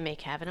at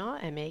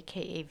MAKavanaugh,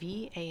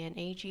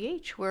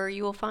 MAKAVANAGH, where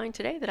you will find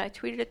today that I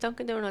tweeted at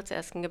Dunkin' Donuts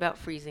asking about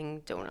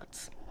freezing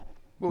donuts.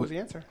 What was the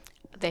answer?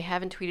 They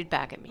haven't tweeted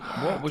back at me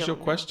yet. What was your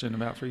Don't know. question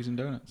about freezing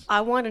donuts? I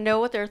want to know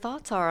what their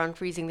thoughts are on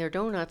freezing their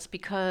donuts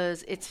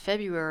because it's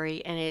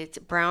February and it's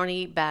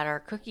brownie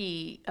batter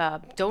cookie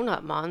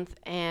donut month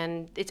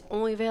and it's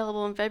only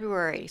available in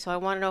February. So I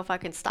want to know if I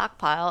can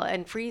stockpile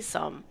and freeze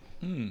some.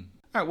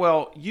 All right,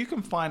 well, you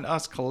can find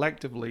us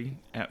collectively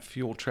at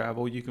Fuel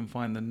Travel. You can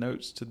find the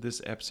notes to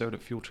this episode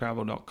at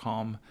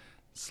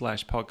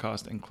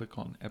fueltravel.com/podcast and click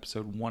on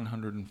episode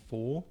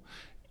 104.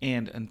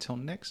 And until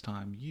next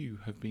time, you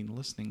have been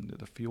listening to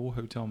the Fuel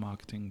Hotel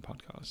Marketing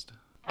Podcast.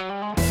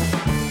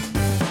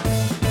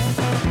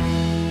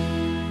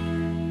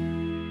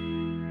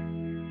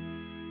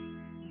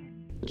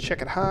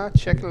 Check it high,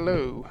 check it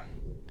low.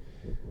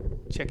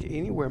 Check it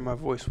anywhere my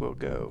voice will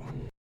go.